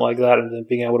instrument like that and then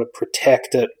being able to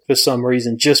protect it for some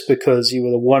reason just because you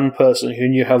were the one person who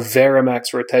knew how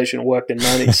Verimax rotation worked in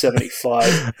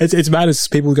 1975. It's mad as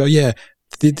people go, yeah,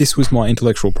 this was my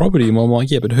intellectual property. And I'm like,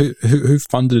 yeah, but who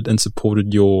funded and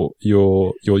supported your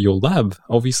lab?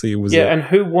 Obviously, it was. Yeah, and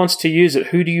who wants to use it?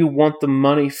 Who do you want the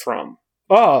money from?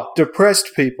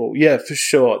 Depressed people. Yeah, for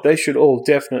sure. They should all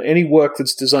definitely. Any work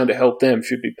that's designed to help them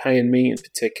should be paying me in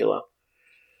particular.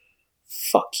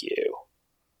 Fuck you.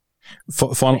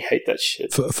 I hate that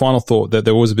shit. Final thought, that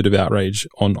there was a bit of outrage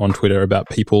on Twitter about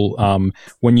people,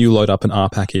 when you load up an R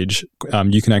package,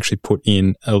 you can actually put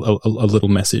in a little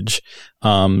message.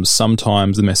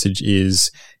 Sometimes the message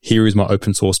is, here is my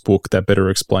open source book that better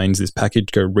explains this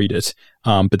package, go read it.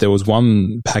 But there was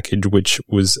one package which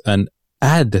was an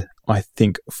ad, I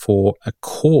think, for a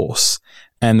course.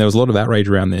 And there was a lot of outrage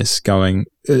around this going,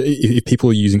 if people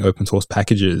are using open source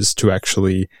packages to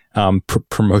actually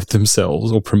promote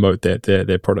themselves or promote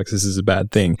their products, this is a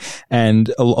bad thing.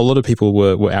 And a lot of people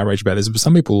were outraged about this. But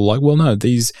some people were like, well, no,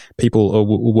 these people are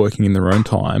working in their own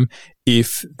time.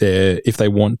 If they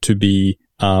want to be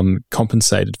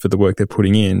compensated for the work they're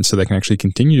putting in so they can actually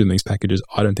continue doing these packages,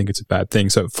 I don't think it's a bad thing.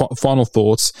 So final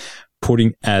thoughts,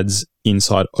 putting ads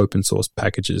inside open source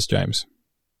packages, James.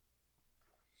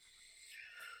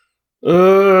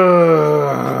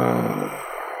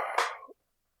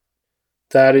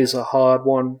 That is a hard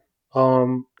one.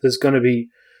 There's going to be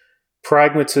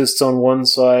pragmatists on one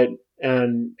side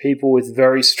and people with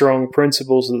very strong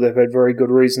principles that they've had very good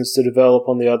reasons to develop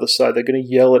on the other side. They're going to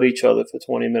yell at each other for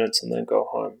 20 minutes and then go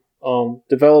home.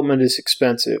 Development is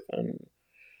expensive and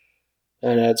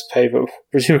ads pay, but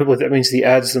presumably that means the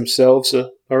ads themselves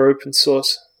are open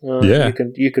source. Yeah.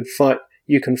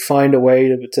 You can find a way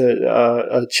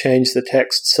to change the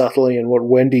text subtly in what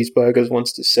Wendy's Burgers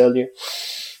wants to sell you.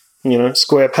 You know,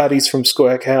 square patties from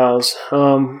square cows.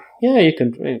 Yeah, you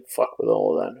can fuck with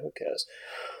all of that. Who cares?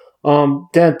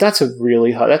 Dan, that's a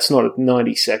really hard. That's not a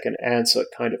 90-second answer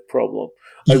kind of problem.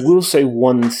 I will say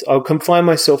I'll confine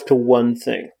myself to one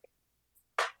thing.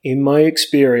 In my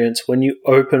experience, when you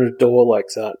open a door like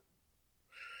that,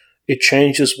 it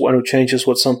changes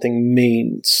what something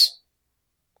means.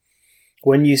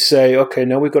 When you say, okay,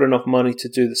 now we've got enough money to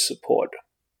do the support,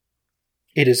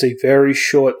 it is a very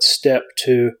short step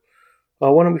to,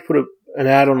 why don't we put an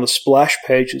ad on the splash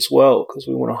page as well, because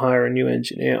we want to hire a new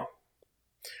engineer.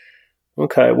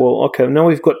 Okay, now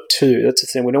we've got 2. That's the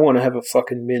thing. We don't want to have a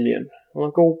fucking million. I'm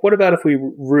like, well, what about if we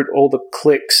route all the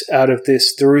clicks out of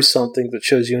this through something that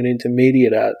shows you an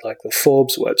intermediate ad, like the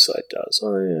Forbes website does?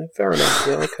 Oh, yeah, fair enough.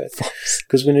 Yeah, okay.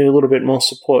 Because we need a little bit more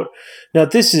support. Now,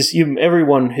 this is,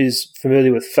 everyone who's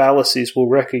familiar with fallacies will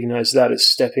recognize that as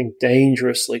stepping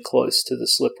dangerously close to the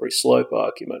slippery slope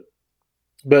argument.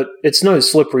 But it's no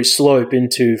slippery slope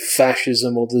into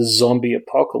fascism or the zombie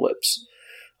apocalypse.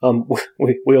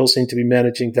 We all seem to be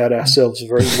managing that ourselves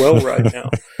very well right now.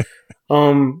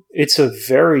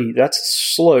 That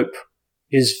slope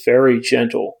is very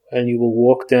gentle, and you will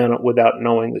walk down it without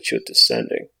knowing that you're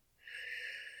descending.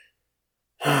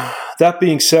 That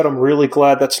being said, I'm really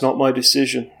glad that's not my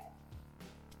decision,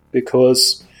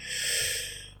 because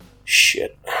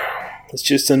shit, it's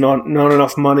just not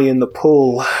enough money in the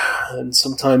pool, and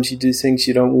sometimes you do things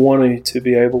you don't want to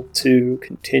be able to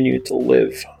continue to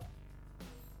live.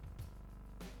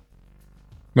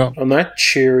 Well, on that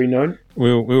cheery note,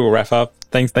 we will wrap up.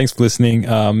 Thanks for listening.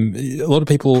 A lot of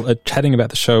people are chatting about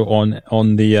the show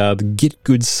on the Get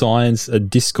Good Science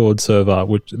Discord server,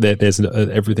 which there's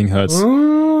an Everything Hurts.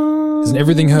 There's an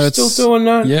Everything Hurts. Still doing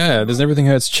that? Yeah, there's an Everything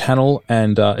Hurts channel,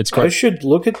 and it's great. I should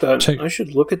look at that. I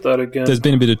should look at that again. There's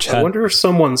been a bit of chat. I wonder if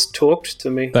someone's talked to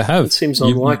me. They have. It seems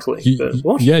unlikely. But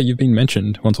what? Yeah, you've been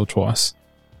mentioned once or twice.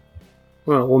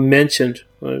 Well, mentioned,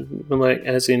 like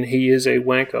as in he is a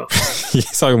wanker.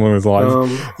 Something along those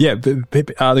lines. But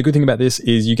the good thing about this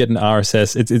is you get an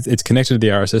RSS. It's connected to the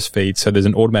RSS feed, so there's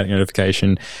an automatic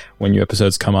notification when new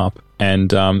episodes come up,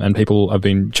 and people have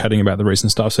been chatting about the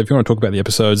recent stuff. So if you want to talk about the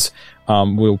episodes,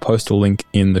 we'll post a link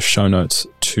in the show notes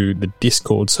to the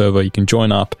Discord server. You can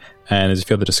join up, and there's a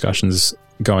few other discussions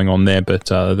going on there. But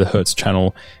the Hertz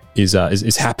channel is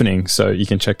happening, so you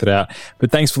can check that out. But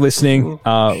thanks for listening,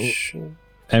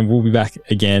 and we'll be back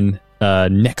again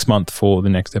next month for the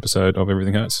next episode of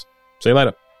Everything Hurts. See you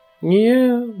later.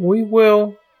 Yeah, we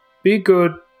will. Be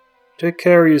good. Take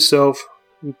care of yourself.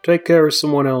 And take care of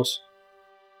someone else.